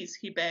 please!"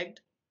 he begged.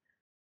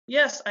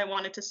 Yes, I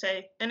wanted to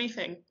say,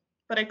 anything,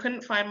 but I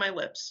couldn't find my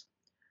lips.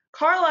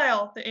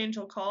 "Carlyle!" the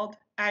angel called,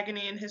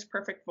 agony in his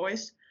perfect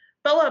voice.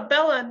 "Bella,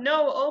 Bella,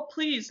 no, oh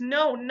please,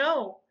 no,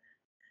 no!"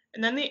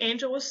 And then the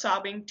angel was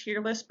sobbing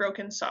tearless,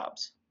 broken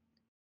sobs.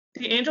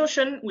 The angel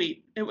shouldn't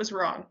weep, it was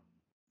wrong.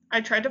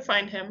 I tried to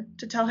find him,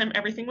 to tell him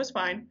everything was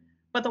fine,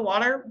 but the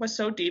water was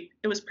so deep,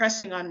 it was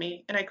pressing on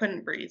me, and I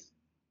couldn't breathe.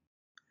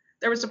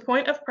 There was a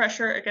point of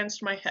pressure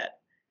against my head.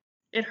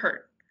 It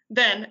hurt.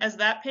 Then, as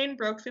that pain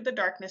broke through the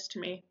darkness to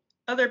me,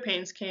 other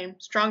pains came,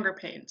 stronger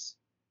pains.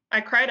 I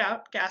cried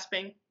out,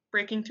 gasping,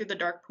 breaking through the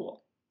dark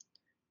pool.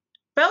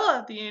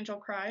 "Bella!" the angel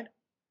cried.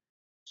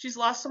 "She's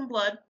lost some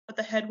blood, but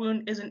the head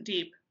wound isn't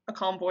deep," a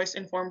calm voice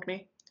informed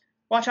me.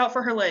 "Watch out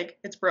for her leg,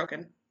 it's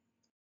broken."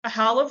 A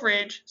howl of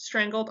rage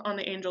strangled on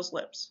the angel's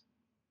lips.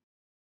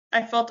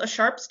 I felt a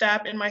sharp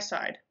stab in my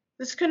side.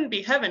 This couldn't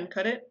be heaven,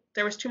 could it?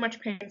 There was too much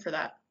pain for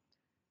that.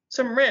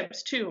 Some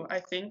ribs, too,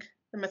 I think,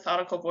 the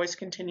methodical voice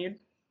continued.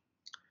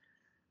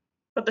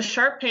 But the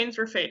sharp pains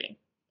were fading.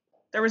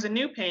 There was a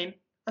new pain,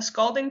 a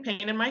scalding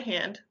pain in my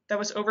hand that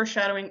was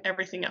overshadowing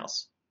everything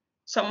else.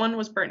 Someone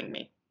was burning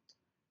me.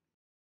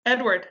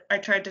 "Edward," I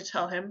tried to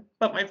tell him,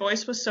 but my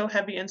voice was so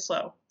heavy and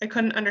slow, I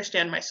couldn't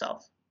understand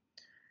myself.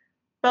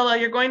 "Bella,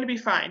 you're going to be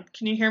fine.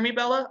 Can you hear me,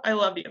 Bella? I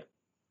love you."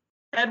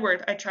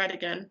 "Edward," I tried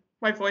again.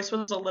 My voice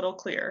was a little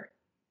clearer.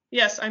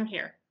 "Yes, I'm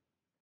here."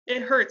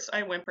 "It hurts,"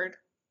 I whimpered.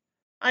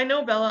 "I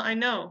know, Bella, I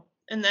know."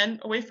 And then,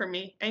 away from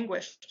me,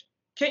 anguished.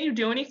 "Can't you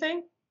do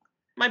anything?"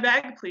 "My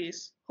bag,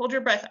 please. Hold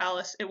your breath,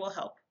 Alice. It will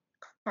help,"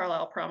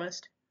 Carlyle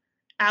promised.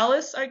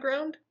 "Alice?" I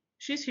groaned.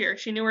 "She's here.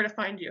 She knew where to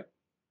find you."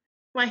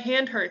 "My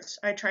hand hurts,"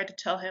 I tried to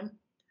tell him.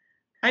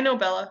 "I know,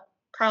 Bella.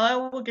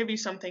 Carlyle will give you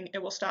something. It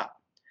will stop."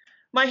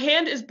 "My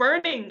hand is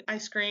burning!" I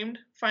screamed,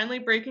 finally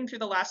breaking through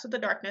the last of the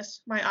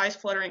darkness, my eyes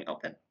fluttering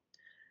open.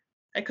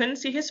 I couldn't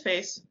see his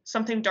face.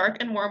 Something dark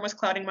and warm was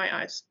clouding my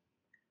eyes.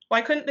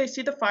 Why couldn't they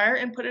see the fire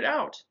and put it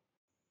out?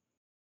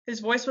 His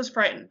voice was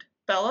frightened.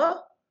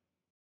 "Bella?"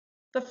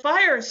 "The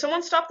fire!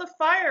 Someone stop the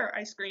fire!"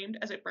 I screamed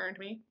as it burned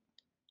me.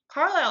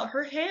 "Carlyle,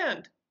 her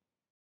hand!"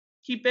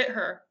 "He bit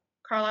her."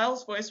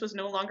 Carlyle's voice was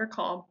no longer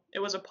calm. It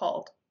was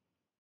appalled.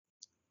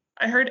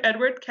 I heard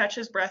Edward catch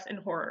his breath in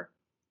horror.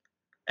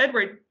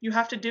 "Edward, you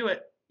have to do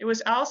it." It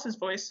was Alice's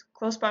voice,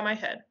 close by my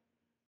head.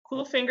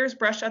 Cool fingers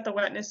brushed at the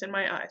wetness in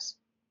my eyes.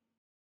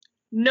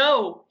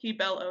 "No!" he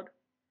bellowed.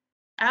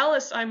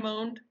 "Alice," I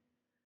moaned.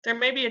 "There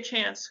may be a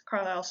chance,"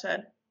 Carlyle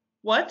said.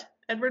 "What?"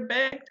 Edward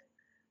begged.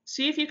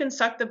 "See if you can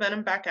suck the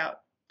venom back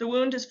out. The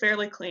wound is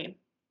fairly clean."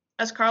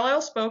 As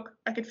Carlyle spoke,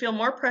 I could feel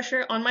more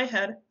pressure on my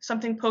head,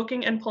 something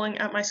poking and pulling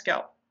at my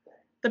scalp.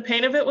 The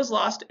pain of it was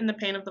lost in the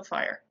pain of the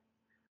fire.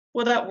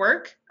 Will that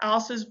work?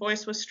 Alice's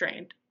voice was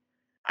strained.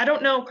 I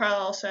don't know,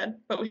 Carlyle said,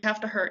 but we have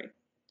to hurry.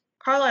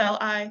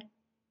 Carlyle,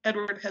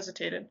 Edward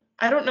hesitated.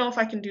 I don't know if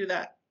I can do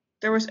that.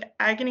 There was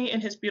agony in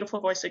his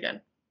beautiful voice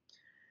again.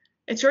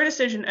 It's your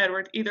decision,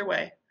 Edward, either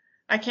way.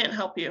 I can't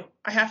help you.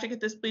 I have to get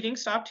this bleeding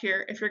stopped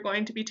here if you're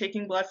going to be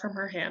taking blood from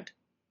her hand.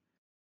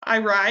 I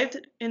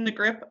writhed in the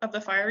grip of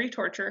the fiery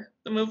torture,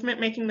 the movement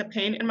making the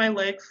pain in my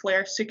leg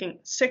flare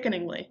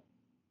sickeningly.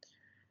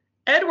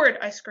 Edward,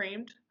 I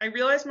screamed. I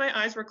realized my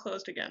eyes were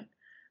closed again.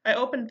 I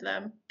opened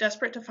them,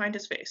 desperate to find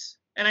his face,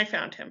 and I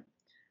found him.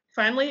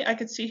 Finally, I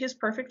could see his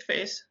perfect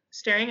face,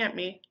 staring at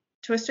me,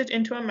 twisted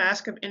into a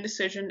mask of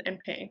indecision and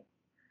pain.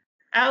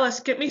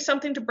 Alice, get me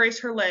something to brace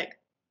her leg.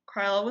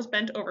 Carlyle was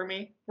bent over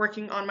me,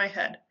 working on my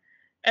head.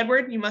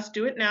 Edward, you must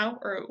do it now,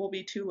 or it will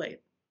be too late.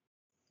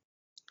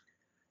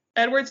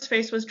 Edward's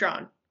face was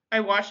drawn. I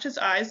watched his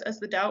eyes as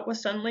the doubt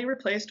was suddenly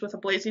replaced with a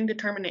blazing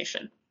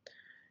determination.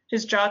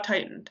 His jaw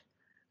tightened.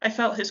 I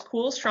felt his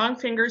cool, strong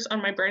fingers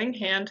on my burning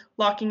hand,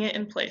 locking it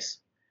in place.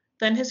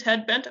 Then his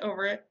head bent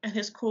over it, and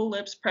his cool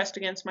lips pressed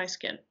against my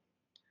skin.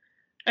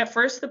 At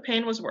first, the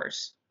pain was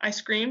worse. I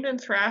screamed and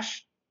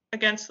thrashed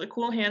against the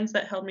cool hands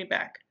that held me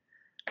back.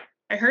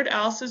 I heard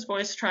Alice's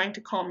voice trying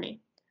to calm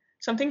me.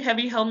 Something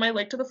heavy held my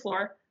leg to the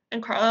floor,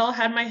 and Carlyle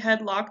had my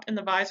head locked in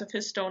the vise of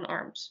his stone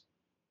arms.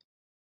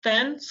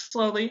 Then,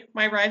 slowly,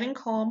 my writhing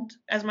calmed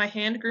as my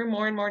hand grew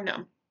more and more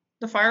numb.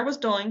 The fire was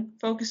dulling,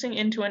 focusing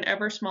into an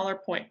ever smaller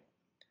point.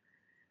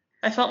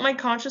 I felt my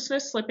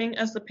consciousness slipping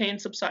as the pain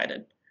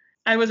subsided.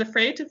 I was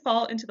afraid to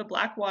fall into the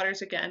black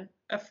waters again,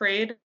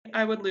 afraid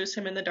I would lose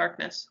him in the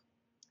darkness.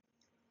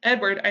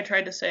 Edward, I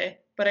tried to say,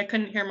 but I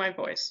couldn't hear my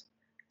voice.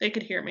 They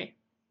could hear me.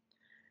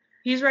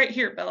 He's right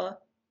here, Bella.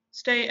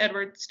 Stay,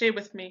 Edward, stay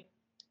with me.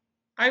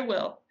 I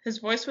will. His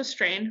voice was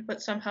strained,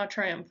 but somehow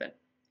triumphant.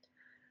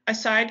 I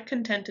sighed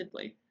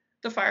contentedly.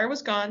 The fire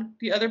was gone,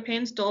 the other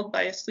pains dulled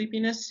by a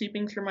sleepiness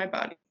seeping through my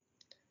body.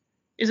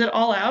 Is it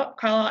all out?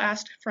 Carlyle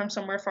asked from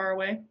somewhere far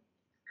away.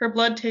 Her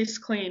blood tastes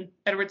clean,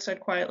 Edward said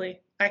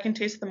quietly. I can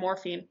taste the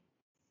morphine.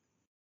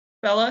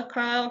 Bella,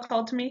 Carlyle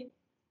called to me.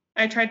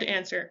 I tried to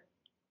answer.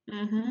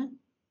 Mm-hmm.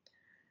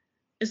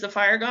 Is the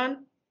fire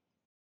gone?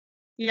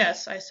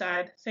 Yes, I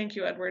sighed. Thank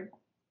you, Edward.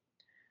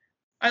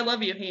 I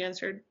love you, he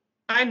answered.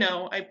 I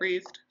know, I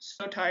breathed,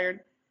 so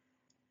tired.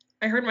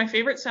 I heard my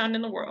favorite sound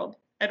in the world,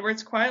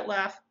 Edward's quiet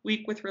laugh,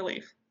 weak with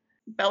relief.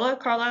 Bella,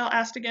 Carlyle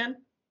asked again.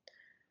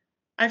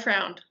 I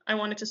frowned. I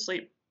wanted to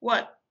sleep.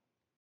 What?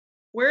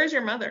 Where is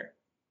your mother?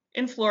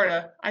 In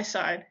Florida, I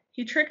sighed.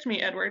 He tricked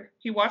me, Edward.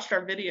 He watched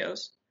our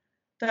videos.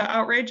 The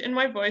outrage in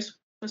my voice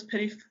was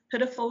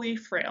pitifully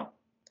frail.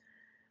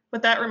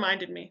 But that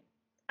reminded me.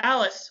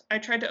 Alice, I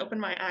tried to open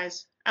my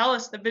eyes.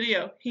 Alice, the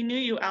video. He knew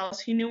you, Alice.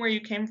 He knew where you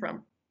came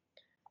from.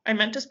 I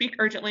meant to speak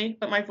urgently,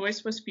 but my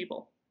voice was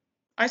feeble.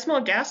 I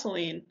smell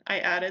gasoline, I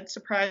added,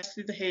 surprised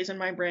through the haze in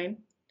my brain.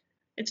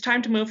 It's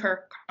time to move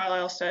her,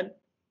 Carlyle said.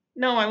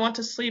 No, I want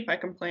to sleep, I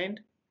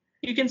complained.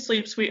 You can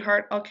sleep,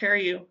 sweetheart. I'll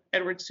carry you,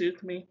 Edward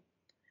soothed me.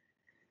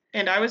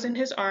 And I was in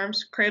his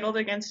arms, cradled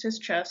against his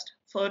chest,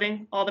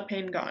 floating, all the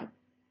pain gone.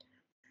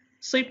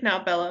 Sleep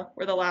now, Bella,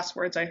 were the last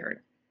words I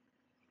heard.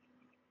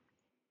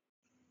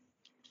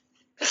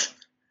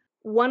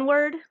 One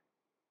word,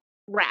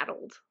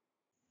 rattled.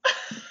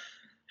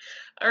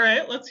 All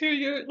right, let's hear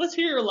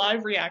your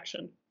live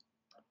reaction.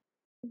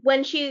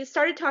 When she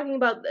started talking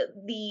about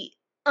the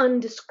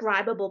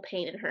undescribable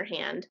pain in her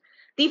hand,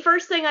 the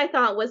first thing I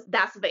thought was,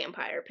 that's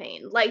vampire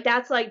pain.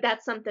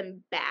 That's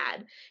something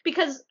bad.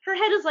 Because her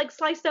head is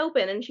sliced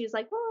open and she's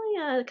like, well,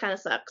 yeah, it kind of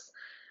sucks.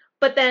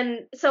 But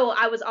then, so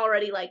I was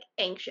already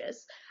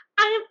anxious.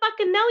 I didn't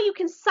fucking know you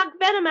can suck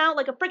venom out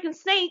like a freaking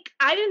snake.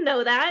 I didn't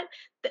know that.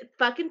 The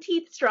fucking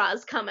teeth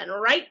straws coming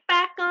right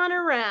back on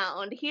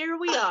around. Here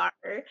we are.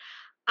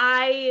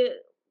 I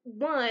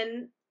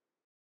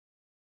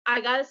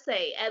gotta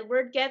say,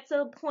 Edward gets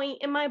a point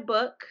in my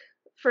book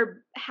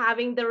for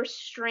having the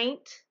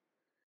restraint,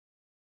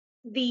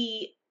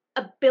 the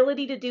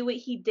ability to do what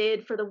he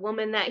did for the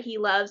woman that he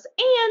loves,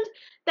 and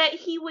that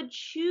he would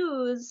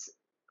choose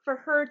for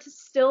her to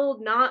still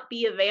not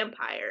be a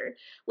vampire.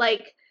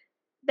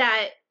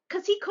 That,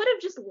 because he could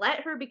have just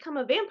let her become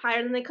a vampire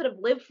and they could have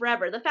lived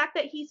forever. The fact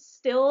that he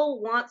still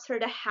wants her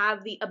to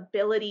have the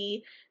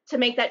ability to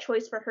make that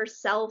choice for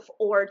herself,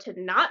 or to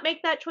not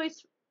make that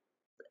choice,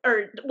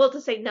 or, well,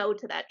 to say no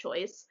to that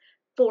choice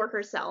for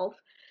herself,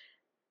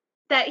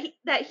 that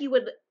he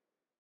would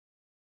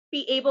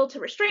be able to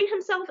restrain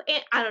himself.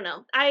 And I don't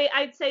know.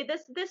 I'd say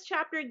this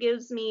chapter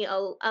gives me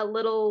a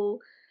little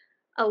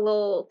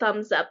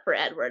thumbs up for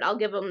Edward. I'll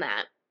give him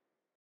that.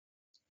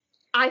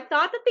 I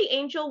thought that the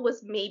angel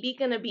was maybe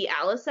going to be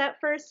Alice at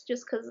first,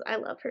 just because I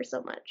love her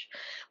so much.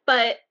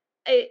 But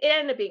it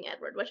ended up being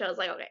Edward, which I was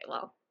like, okay,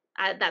 well,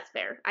 that's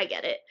fair. I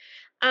get it.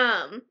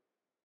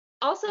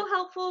 Also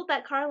helpful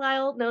that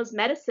Carlyle knows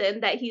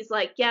medicine, that he's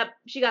like, yep,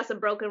 she got some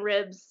broken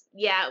ribs.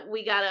 Yeah,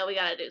 we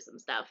gotta do some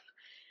stuff.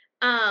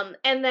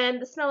 And then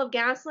the smell of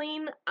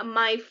gasoline,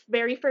 my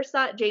very first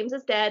thought, James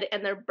is dead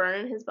and they're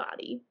burning his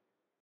body.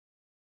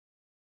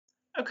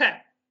 Okay.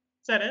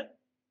 Is that it?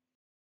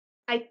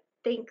 I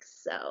think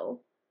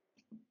so.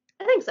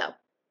 I think so.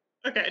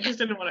 Okay, I just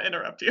didn't want to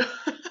interrupt you.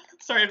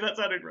 Sorry if that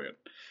sounded rude.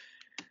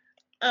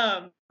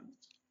 Um,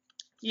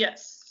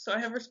 yes. So I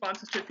have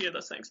responses to a few of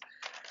those things.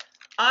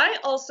 I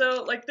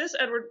also like this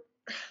Edward.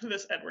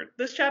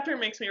 This chapter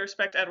makes me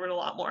respect Edward a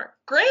lot more.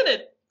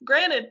 Granted.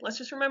 Let's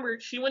just remember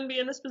she wouldn't be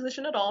in this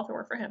position at all if it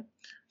weren't for him.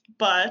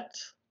 But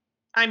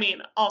I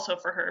mean, also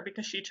for her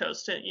because she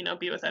chose to,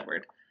 be with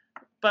Edward.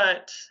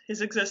 But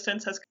his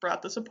existence has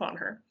brought this upon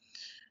her.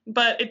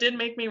 But it did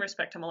make me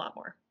respect him a lot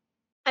more.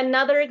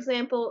 Another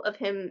example of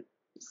him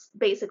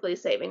basically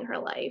saving her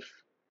life.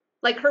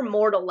 Like her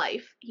mortal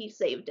life, he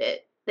saved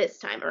it this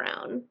time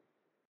around.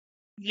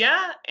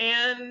 Yeah,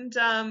 and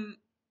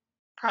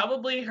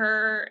probably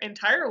her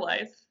entire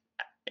life,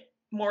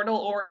 mortal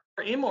or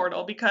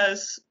immortal,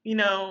 because,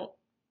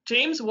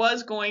 James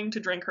was going to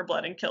drink her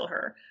blood and kill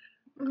her.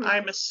 Mm-hmm.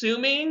 I'm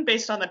assuming,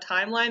 based on the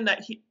timeline,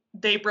 that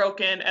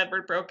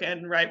Edward broke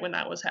in right when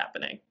that was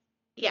happening.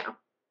 Yeah.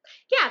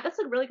 Yeah, that's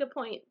a really good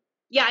point.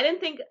 Yeah, I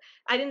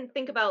didn't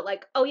think about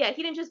like, oh yeah,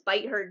 he didn't just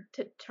bite her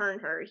to turn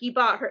her. He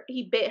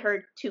bit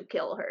her to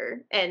kill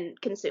her and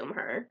consume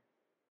her.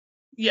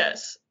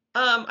 Yes.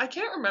 I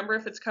can't remember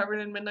if it's covered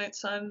in Midnight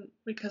Sun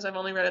because I've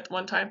only read it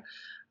one time.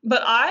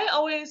 But I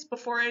always,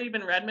 before I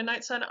even read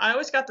Midnight Sun, I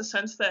always got the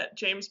sense that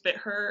James bit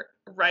her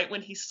right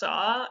when he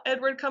saw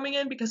Edward coming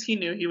in because he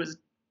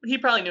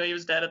probably knew he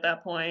was dead at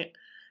that point.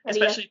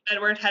 Especially if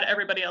Edward had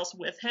everybody else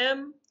with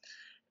him.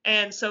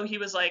 And so he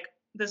was like,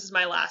 this is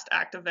my last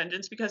act of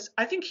vengeance, because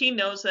I think he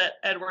knows that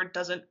Edward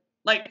doesn't,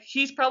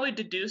 he's probably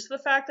deduced the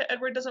fact that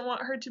Edward doesn't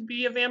want her to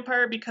be a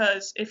vampire,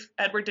 because if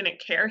Edward didn't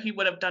care, he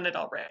would have done it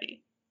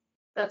already.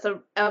 That's a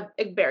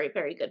very,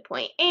 very good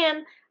point.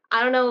 And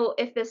I don't know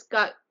if this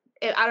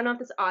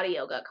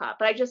audio got caught,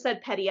 but I just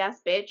said petty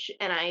ass bitch,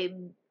 and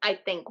I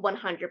think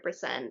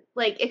 100%.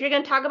 Like, if you're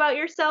gonna talk about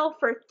yourself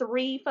for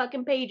 3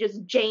 fucking pages,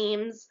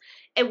 James,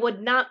 it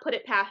would not put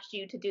it past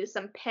you to do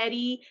some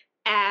petty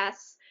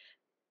ass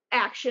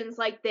actions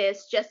like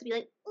this just to be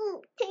like,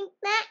 take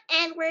that,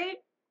 Edward.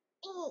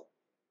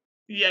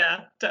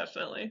 Yeah,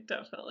 definitely.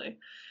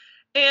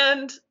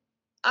 And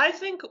I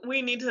think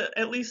we need to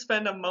at least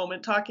spend a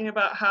moment talking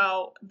about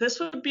how this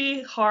would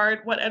be hard.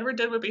 What Edward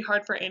did would be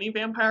hard for any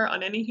vampire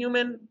on any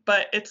human,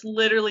 but it's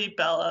literally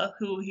Bella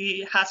who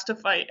he has to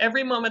fight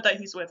every moment that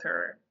he's with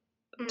her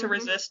to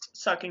resist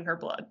sucking her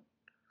blood.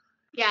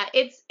 Yeah,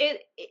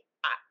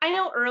 I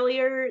know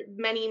earlier,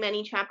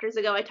 many chapters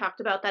ago, I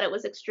talked about that it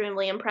was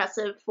extremely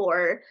impressive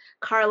for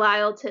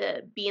Carlisle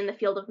to be in the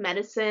field of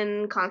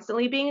medicine,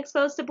 constantly being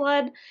exposed to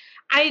blood.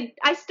 I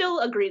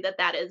still agree that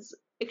that is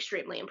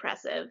extremely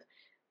impressive.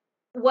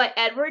 What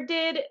Edward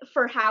did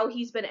for how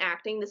he's been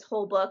acting this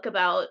whole book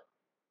about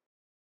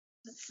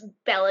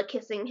Bella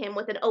kissing him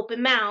with an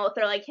open mouth,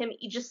 or like him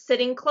just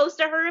sitting close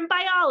to her in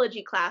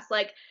biology class,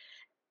 like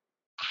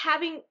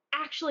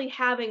actually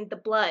having the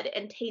blood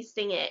and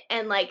tasting it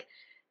and like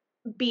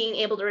being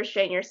able to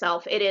restrain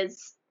yourself, it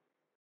is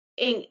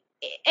an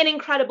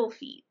incredible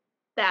feat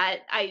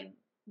that I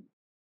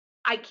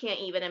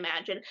can't even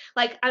imagine.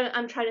 Like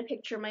I'm trying to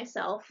picture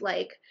myself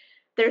like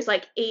there's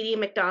like 80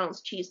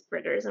 McDonald's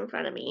cheeseburgers in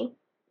front of me,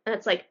 and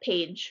it's like,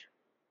 Paige,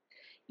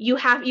 you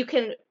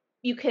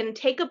can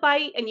take a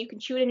bite and you can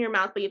chew it in your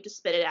mouth, but you have to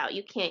spit it out.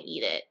 You can't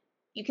eat it.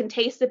 You can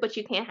taste it, but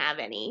you can't have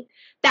any.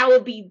 That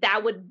would be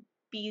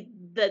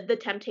the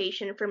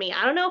temptation for me.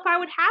 I don't know if I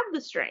would have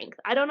the strength.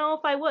 I don't know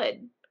if I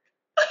would.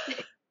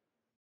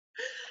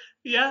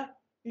 Yeah,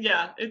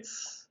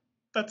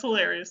 that's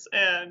hilarious,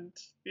 and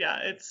yeah,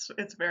 it's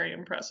very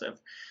impressive.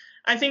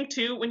 I think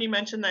too, when you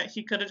mentioned that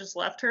he could have just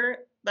left her,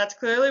 that's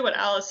clearly what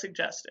Alice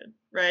suggested,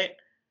 right?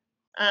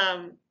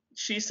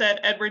 She said,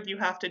 Edward, you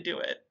have to do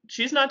it.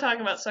 She's not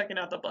talking about sucking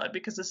out the blood,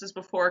 because this is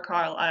before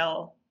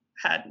Carlisle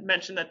had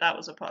mentioned that that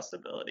was a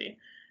possibility.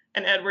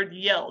 And Edward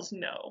yells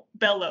no,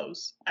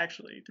 bellows,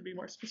 actually, to be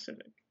more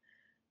specific.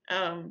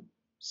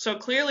 So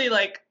clearly,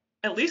 like,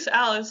 at least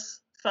Alice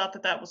thought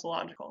that that was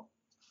logical.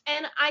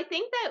 And I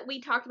think that we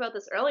talked about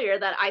this earlier,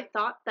 that I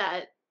thought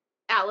that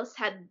Alice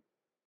had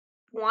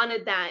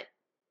wanted that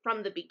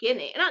from the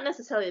beginning. Not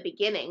necessarily the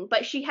beginning,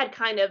 but she had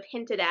kind of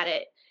hinted at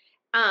it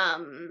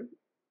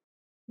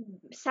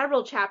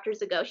several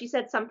chapters ago. She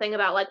said something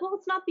about like, well,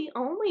 it's not the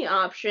only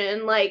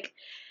option. Like,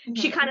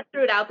 she kind of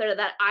threw it out there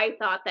that I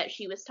thought that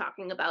she was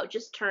talking about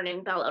just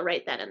turning Bella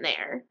right then and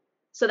there,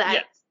 so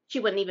that she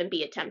wouldn't even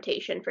be a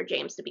temptation for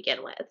James to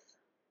begin with.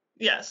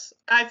 Yes,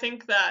 I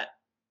think that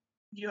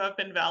you have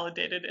been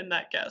validated in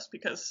that guess,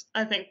 because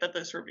I think that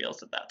this reveals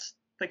that that's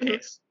the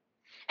case.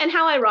 And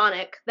how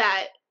ironic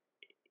that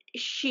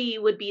she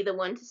would be the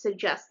one to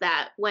suggest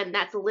that, when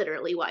that's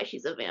literally why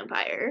she's a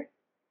vampire.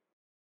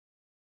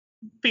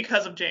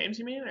 Because of James,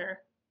 you mean? Or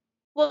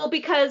well,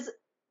 because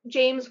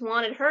James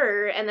wanted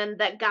her, and then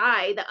that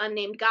guy, the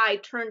unnamed guy,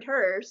 turned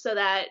her so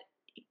that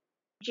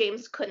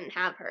James couldn't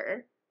have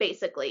her,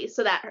 basically,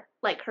 so that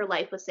like her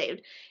life was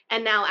saved.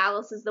 And now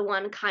Alice is the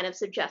one kind of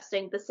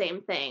suggesting the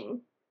same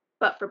thing,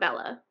 but for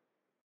Bella.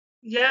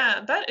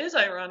 Yeah, that is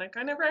ironic.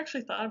 I never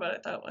actually thought about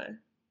it that way.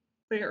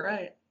 But you're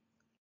right.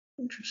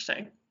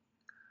 Interesting.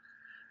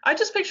 I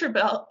just picture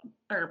Bella,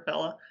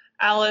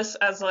 Alice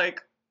as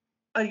like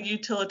a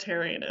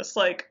utilitarianist.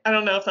 Like, I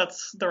don't know if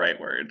that's the right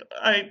word.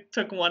 I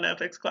took one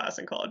ethics class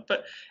in college,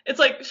 but it's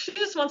like she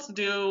just wants to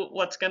do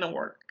what's gonna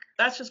work.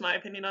 That's just my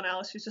opinion on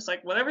Alice. She's just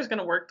like whatever's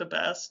gonna work the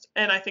best.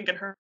 And I think in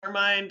her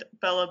mind,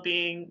 Bella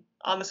being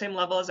on the same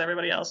level as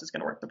everybody else is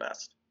gonna work the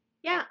best.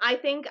 Yeah, I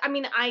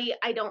mean,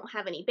 I don't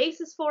have any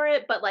basis for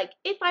it, but like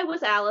if I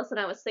was Alice and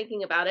I was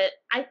thinking about it,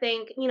 I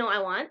think, I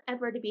want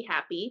Edward to be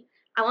happy.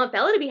 I want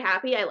Bella to be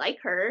happy. I like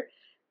her.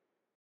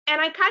 And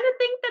I kind of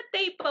think that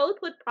they both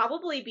would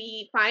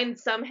probably find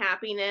some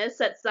happiness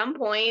at some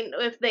point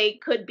if they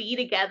could be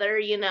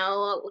together,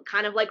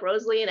 kind of like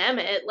Rosalie and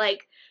Emmett.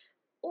 Like,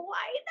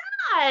 why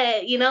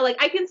not?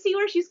 Like I can see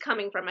where she's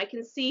coming from. I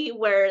can see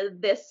where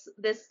this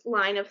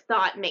line of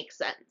thought makes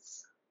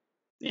sense.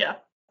 Yeah,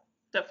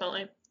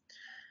 definitely.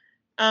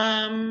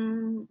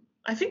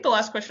 I think the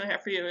last question I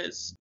have for you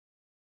is,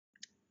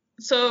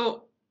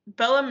 so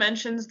Bella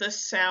mentions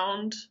this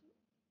sound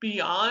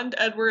beyond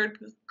Edward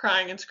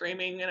crying and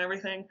screaming and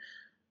everything.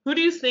 Who do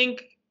you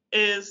think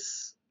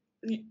is,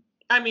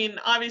 I mean,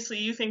 obviously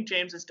you think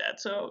James is dead,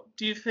 so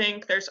do you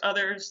think there's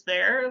others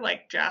there,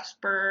 like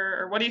Jasper,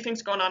 or what do you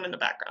think's going on in the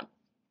background?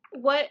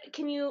 What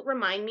can you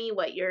remind me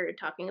what you're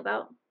talking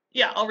about?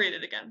 Yeah, I'll read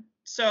it again.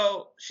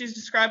 So she's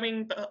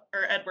describing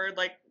Edward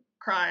like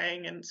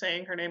crying and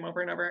saying her name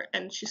over and over,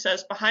 and she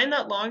says, "Behind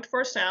that longed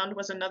for sound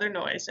was another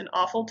noise, an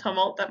awful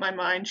tumult that my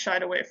mind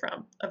shied away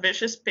from, a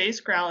vicious bass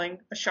growling,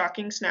 a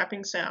shocking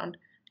snapping sound,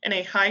 and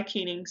a high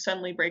keening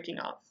suddenly breaking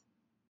off."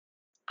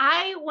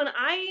 When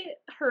I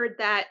heard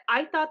that,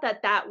 I thought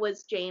that that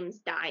was James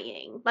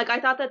dying. Like I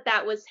thought that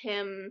that was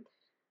him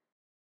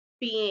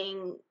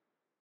being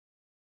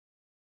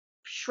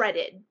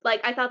shredded.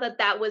 Like I thought that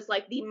that was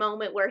like the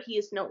moment where he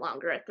is no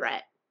longer a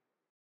threat.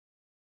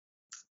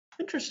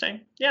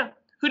 Interesting. Yeah.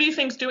 Who do you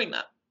think's doing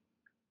that?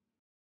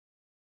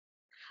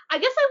 I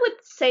guess I would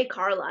say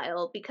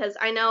Carlisle because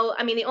I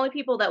mean the only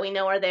people that we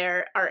know are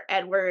there are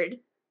Edward,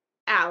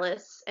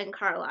 Alice, and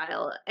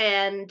Carlisle,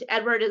 and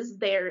Edward is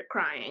there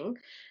crying.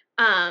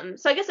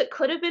 So I guess it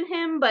could have been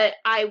him, but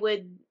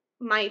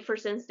my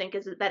first instinct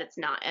is that it's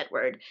not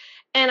Edward.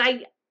 And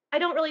I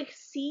don't really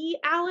see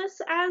Alice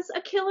as a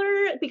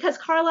killer because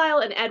Carlisle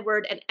and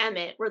Edward and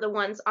Emmett were the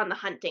ones on the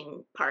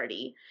hunting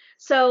party.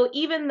 So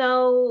even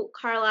though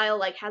Carlisle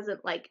like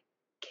hasn't like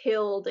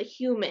killed a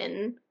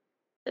human,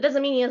 that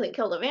doesn't mean he hasn't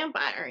killed a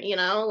vampire.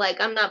 Like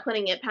I'm not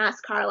putting it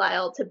past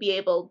Carlisle to be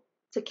able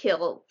to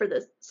kill for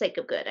the sake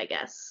of good, I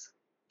guess.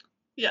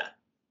 Yeah.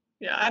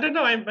 Yeah, I don't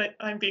know.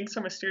 I'm being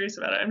so mysterious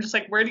about it. I'm just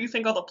like, where do you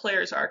think all the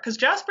players are? Because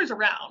Jasper's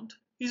around.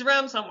 He's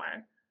around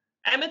somewhere.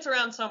 Emmett's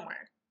around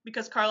somewhere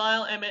because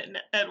Carlisle, Emmett, and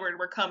Edward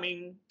were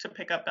coming to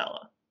pick up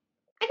Bella.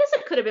 I guess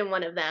it could have been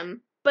one of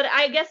them, but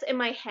I guess in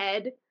my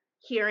head,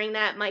 hearing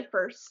that, my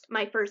first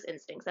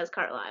instinct says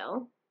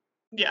Carlisle.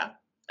 Yeah,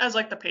 as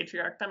like the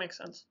patriarch. That makes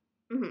sense.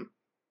 Hmm.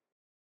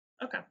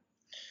 Okay.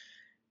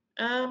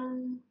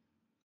 Um,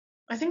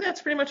 I think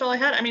that's pretty much all I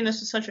had. I mean,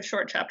 this is such a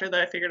short chapter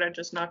that I figured I'd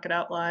just knock it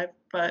out live.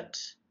 But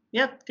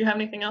yeah, do you have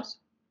anything else?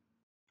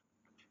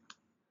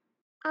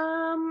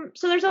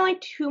 So there's only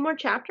two more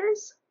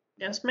chapters.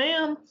 Yes,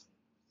 ma'am.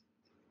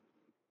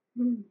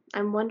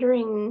 I'm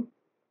wondering.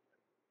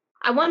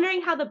 I'm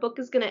wondering how the book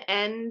is gonna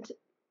end.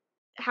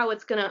 How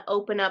it's gonna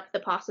open up the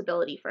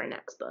possibility for a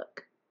next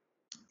book.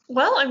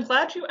 Well, I'm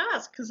glad you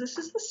asked because this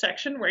is the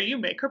section where you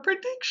make a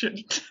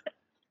prediction.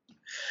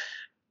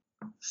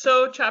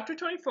 So, chapter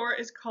 24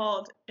 is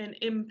called An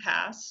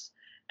Impasse.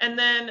 And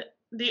then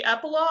the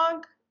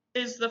epilogue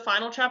is the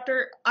final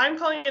chapter. I'm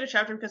calling it a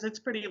chapter because it's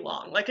pretty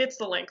long. Like, it's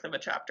the length of a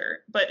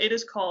chapter. But it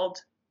is called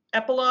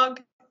Epilogue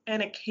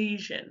and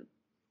Occasion.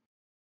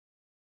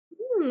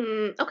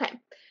 Okay.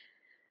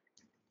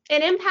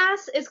 An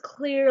impasse is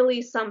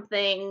clearly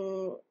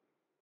something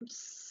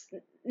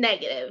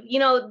negative.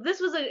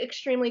 This was an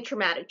extremely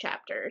traumatic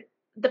chapter.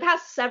 The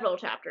past several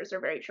chapters are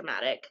very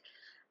traumatic.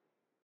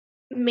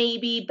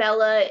 Maybe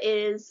Bella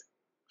is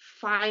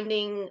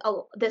finding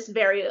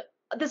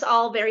this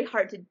all very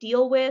hard to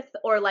deal with,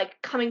 or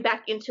like coming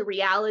back into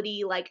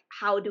reality. Like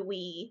how do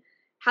we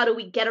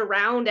get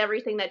around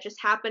everything that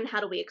just happened?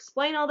 How do we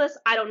explain all this?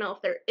 I don't know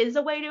if there is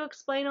a way to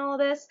explain all of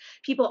this.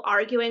 People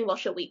arguing, well,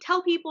 should we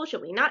tell people?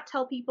 Should we not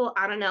tell people?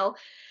 I don't know.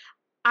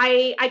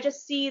 I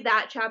just see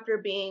that chapter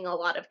being a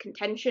lot of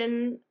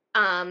contention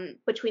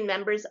between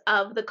members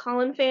of the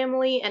Cullen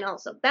family and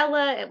also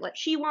Bella and what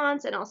she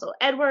wants and also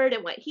Edward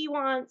and what he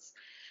wants.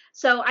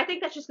 So I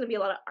think that's just going to be a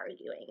lot of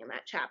arguing in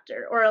that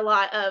chapter or a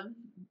lot of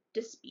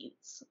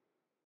disputes.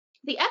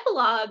 The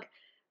epilogue,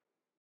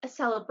 a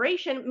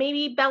celebration,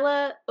 maybe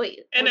Bella.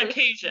 Wait, An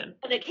occasion.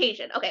 an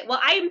occasion. Okay, well,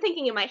 I am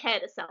thinking in my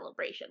head a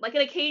celebration, like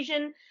an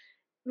occasion.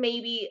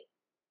 Maybe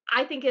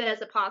I think it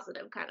as a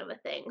positive kind of a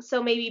thing.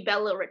 So maybe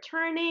Bella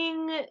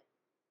returning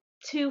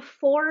to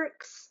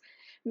Forks,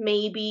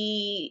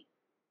 maybe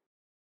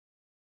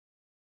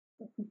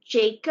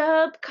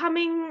Jacob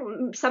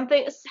coming,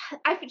 something.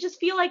 I just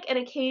feel like an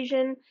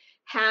occasion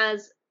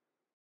has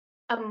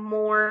a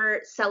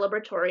more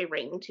celebratory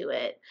ring to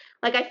it.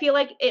 Like I feel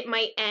like it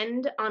might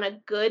end on a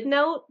good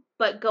note,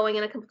 but going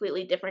in a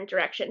completely different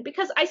direction.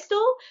 Because I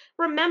still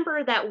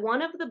remember that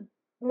one of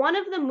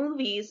the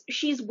movies,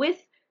 she's with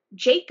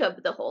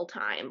Jacob the whole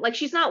time. Like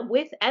she's not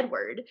with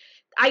Edward.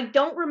 I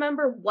don't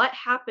remember what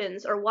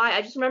happens or why.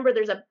 I just remember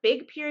there's a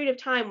big period of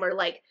time where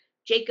like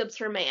Jacob's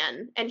her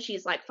man and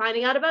she's like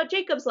finding out about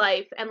Jacob's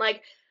life and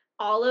like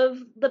all of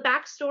the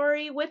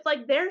backstory with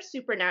like their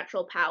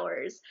supernatural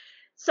powers.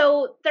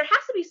 So there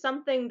has to be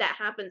something that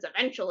happens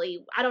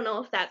eventually. I don't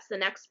know if that's the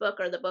next book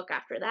or the book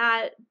after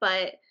that,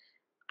 but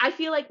I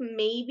feel like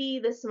maybe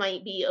this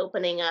might be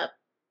opening up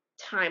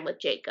time with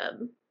Jacob.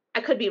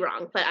 I could be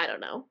wrong, but I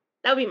don't know.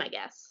 That would be my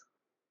guess.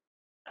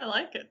 I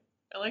like it.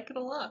 I like it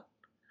a lot.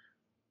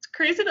 It's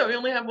crazy that we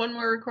only have one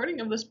more recording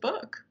of this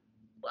book.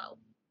 Whoa.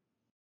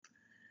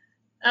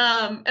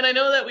 And I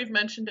know that we've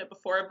mentioned it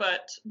before,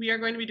 but we are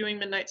going to be doing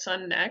Midnight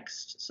Sun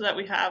next, so that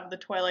we have the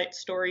Twilight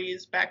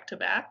stories back to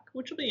back,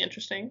 which will be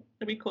interesting.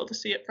 It'll be cool to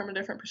see it from a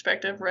different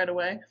perspective right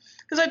away.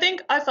 Because I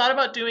think I thought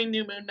about doing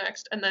New Moon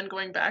next and then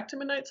going back to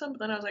Midnight Sun, but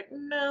then I was like,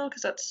 no,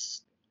 because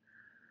that's,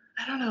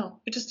 I don't know.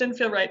 It just didn't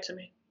feel right to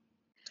me.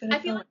 I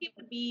feel like it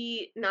would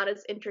be not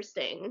as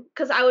interesting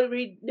because I would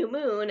read New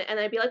Moon and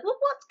I'd be like, well,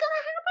 what's gonna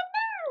happen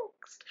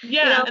next?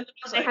 Yeah, you know, and then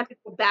I was I like, have to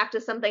go back to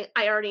something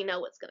I already know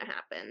what's gonna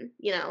happen.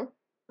 You know.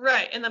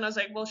 right, and then I was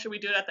like, well, should we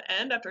do it at the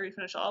end after we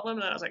finish all of them?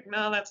 And then I was like,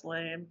 no, that's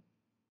lame.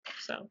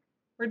 So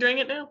we're doing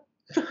it now.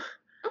 Okay.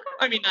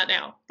 I mean, not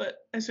now, but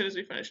as soon as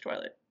we finish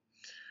Twilight.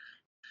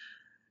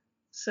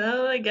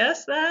 So I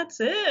guess that's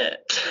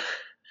it.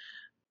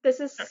 This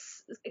is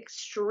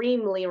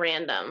extremely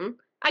random.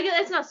 I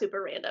guess it's not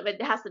super random.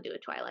 It has to do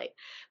with Twilight.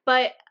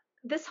 But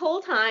this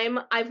whole time,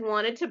 I've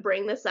wanted to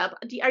bring this up.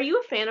 Are you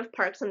a fan of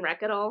Parks and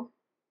Rec at all?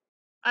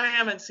 I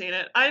haven't seen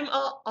it. I'm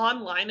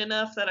online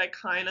enough that I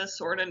kind of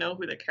sort of know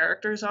who the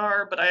characters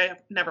are, but I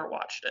have never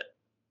watched it.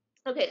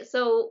 Okay,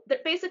 so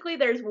basically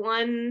there's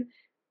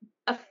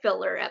a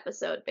filler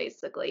episode,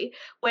 basically,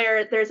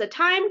 where there's a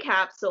time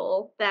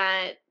capsule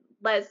that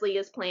Leslie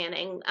is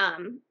planning.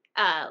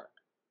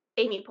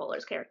 Amy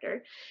Poehler's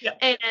character. Yeah.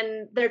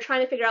 And they're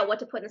trying to figure out what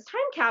to put in this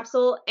time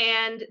capsule.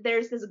 And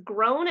there's this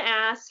grown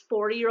ass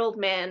 40-year-old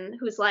man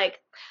who's like,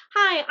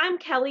 hi, I'm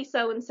Kelly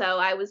so-and-so.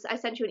 I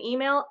sent you an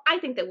email. I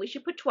think that we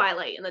should put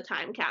Twilight in the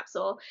time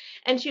capsule.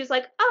 And she was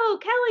like, oh,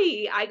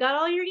 Kelly, I got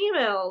all your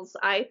emails.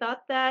 I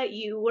thought that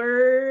you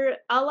were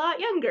a lot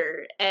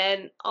younger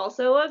and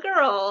also a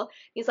girl.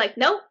 He's like,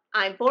 nope,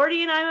 I'm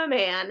 40 and I'm a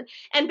man.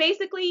 And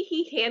basically,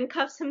 he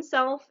handcuffs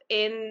himself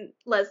in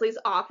Leslie's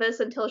office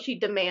until she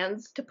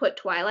demands to put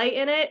Twilight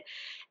in it.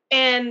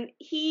 And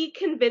he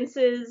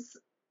convinces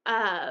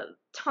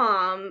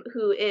Tom,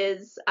 who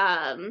is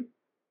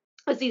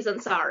Aziz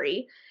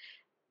Ansari,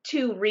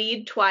 to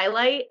read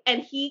Twilight,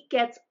 and he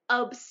gets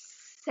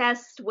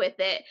obsessed with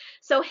it.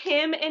 So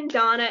him and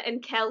Donna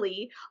and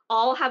Kelly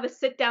all have a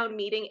sit-down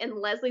meeting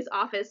in Leslie's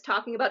office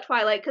talking about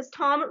Twilight, because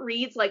Tom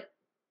reads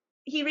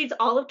he reads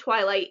all of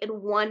Twilight in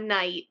one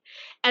night,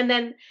 and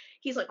then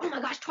he's like, oh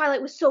my gosh,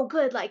 Twilight was so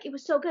good, like it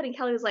was so good. And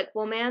Kelly was like,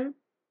 well, man,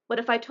 what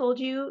if I told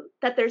you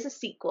that there's a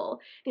sequel? And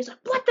he's like,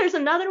 what, there's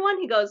another one?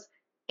 He goes,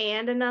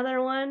 and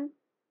another one,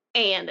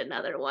 and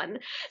another one.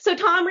 So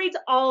Tom reads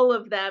all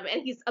of them,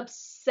 and he's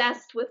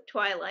obsessed with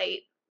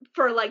Twilight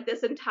for like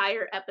this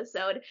entire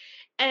episode,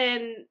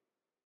 and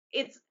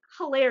it's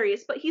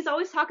hilarious. But he's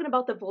always talking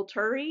about the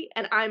Volturi,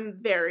 and I'm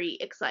very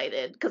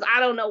excited because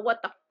I don't know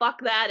what the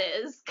fuck that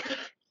is.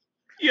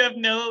 You have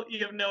no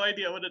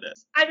idea what it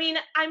is. I mean,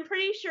 I'm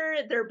pretty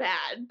sure they're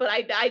bad, but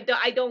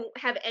I don't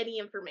have any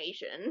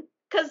information.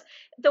 Because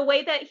the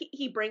way that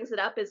he brings it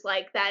up is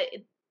like that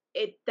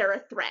they're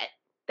a threat,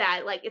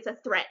 that like it's a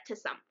threat to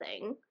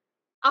something.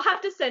 I'll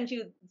have to send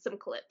you some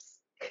clips.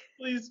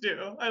 Please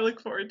do. I look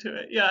forward to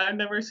it. Yeah, I've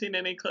never seen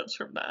any clips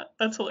from that.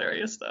 That's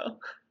hilarious, though.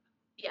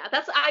 Yeah,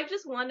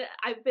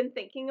 I've been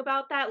thinking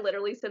about that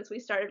literally since we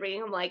started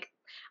reading. I'm like,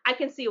 I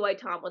can see why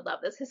Tom would love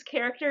this. His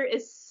character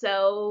is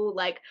so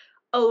like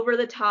over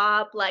the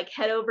top, like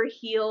head over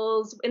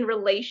heels in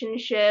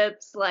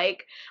relationships,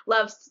 like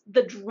loves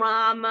the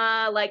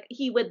drama. Like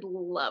he would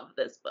love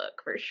this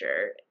book for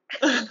sure.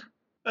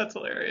 That's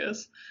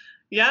hilarious.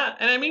 Yeah,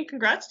 and I mean,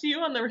 congrats to you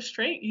on the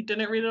restraint. You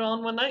didn't read it all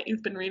in one night.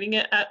 You've been reading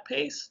it at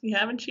pace. You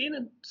haven't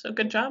cheated, so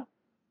good job.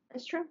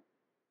 That's true.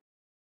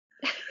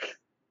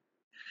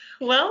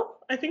 Well,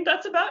 I think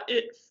that's about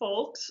it,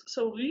 folks.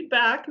 So we'll be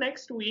back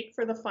next week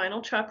for the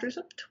final chapters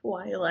of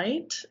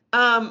Twilight.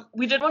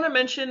 We did want to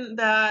mention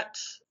that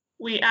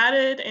we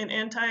added an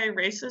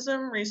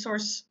anti-racism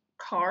resource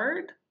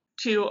card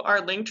to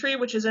our link tree,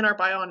 which is in our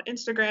bio on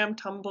Instagram,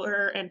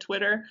 Tumblr, and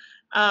Twitter.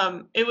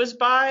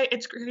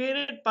 It's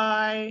created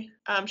by,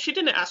 she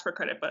didn't ask for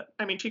credit, but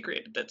I mean, she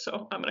created it,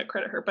 so I'm going to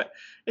credit her. But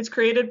it's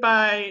created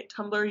by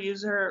Tumblr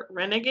user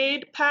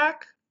Renegade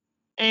Pack.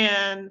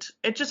 And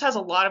it just has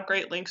a lot of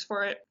great links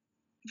for it.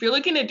 If you're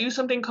looking to do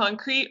something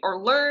concrete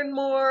or learn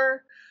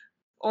more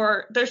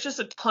or there's just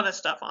a ton of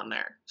stuff on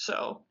there.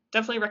 So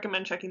definitely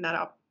recommend checking that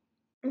out.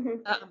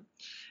 Mm-hmm.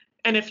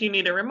 And if you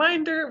need a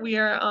reminder, we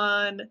are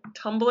on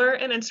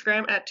Tumblr and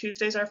Instagram at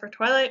Tuesdays Are for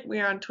Twilight. We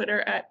are on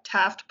Twitter at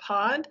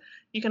TaftPod.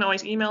 You can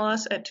always email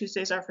us at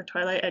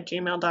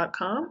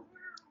tuesdaysareffortwilight@gmail.com.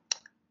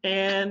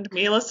 And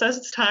Mila says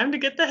it's time to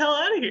get the hell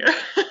out of here.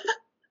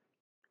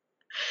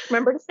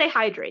 Remember to stay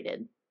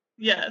hydrated.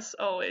 Yes,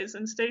 always.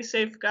 And stay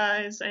safe,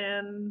 guys.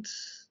 And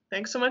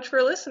thanks so much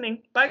for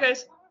listening. Bye,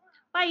 guys.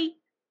 Bye.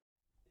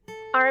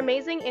 Our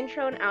amazing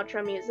intro and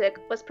outro music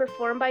was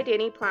performed by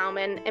Danny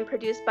Plowman and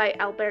produced by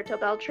Alberto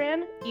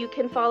Beltran. You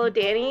can follow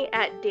Danny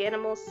at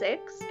Danimal6,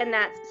 and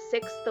that's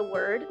 6 the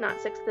word,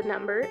 not 6 the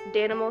number,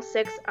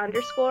 Danimal6_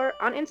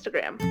 on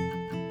Instagram.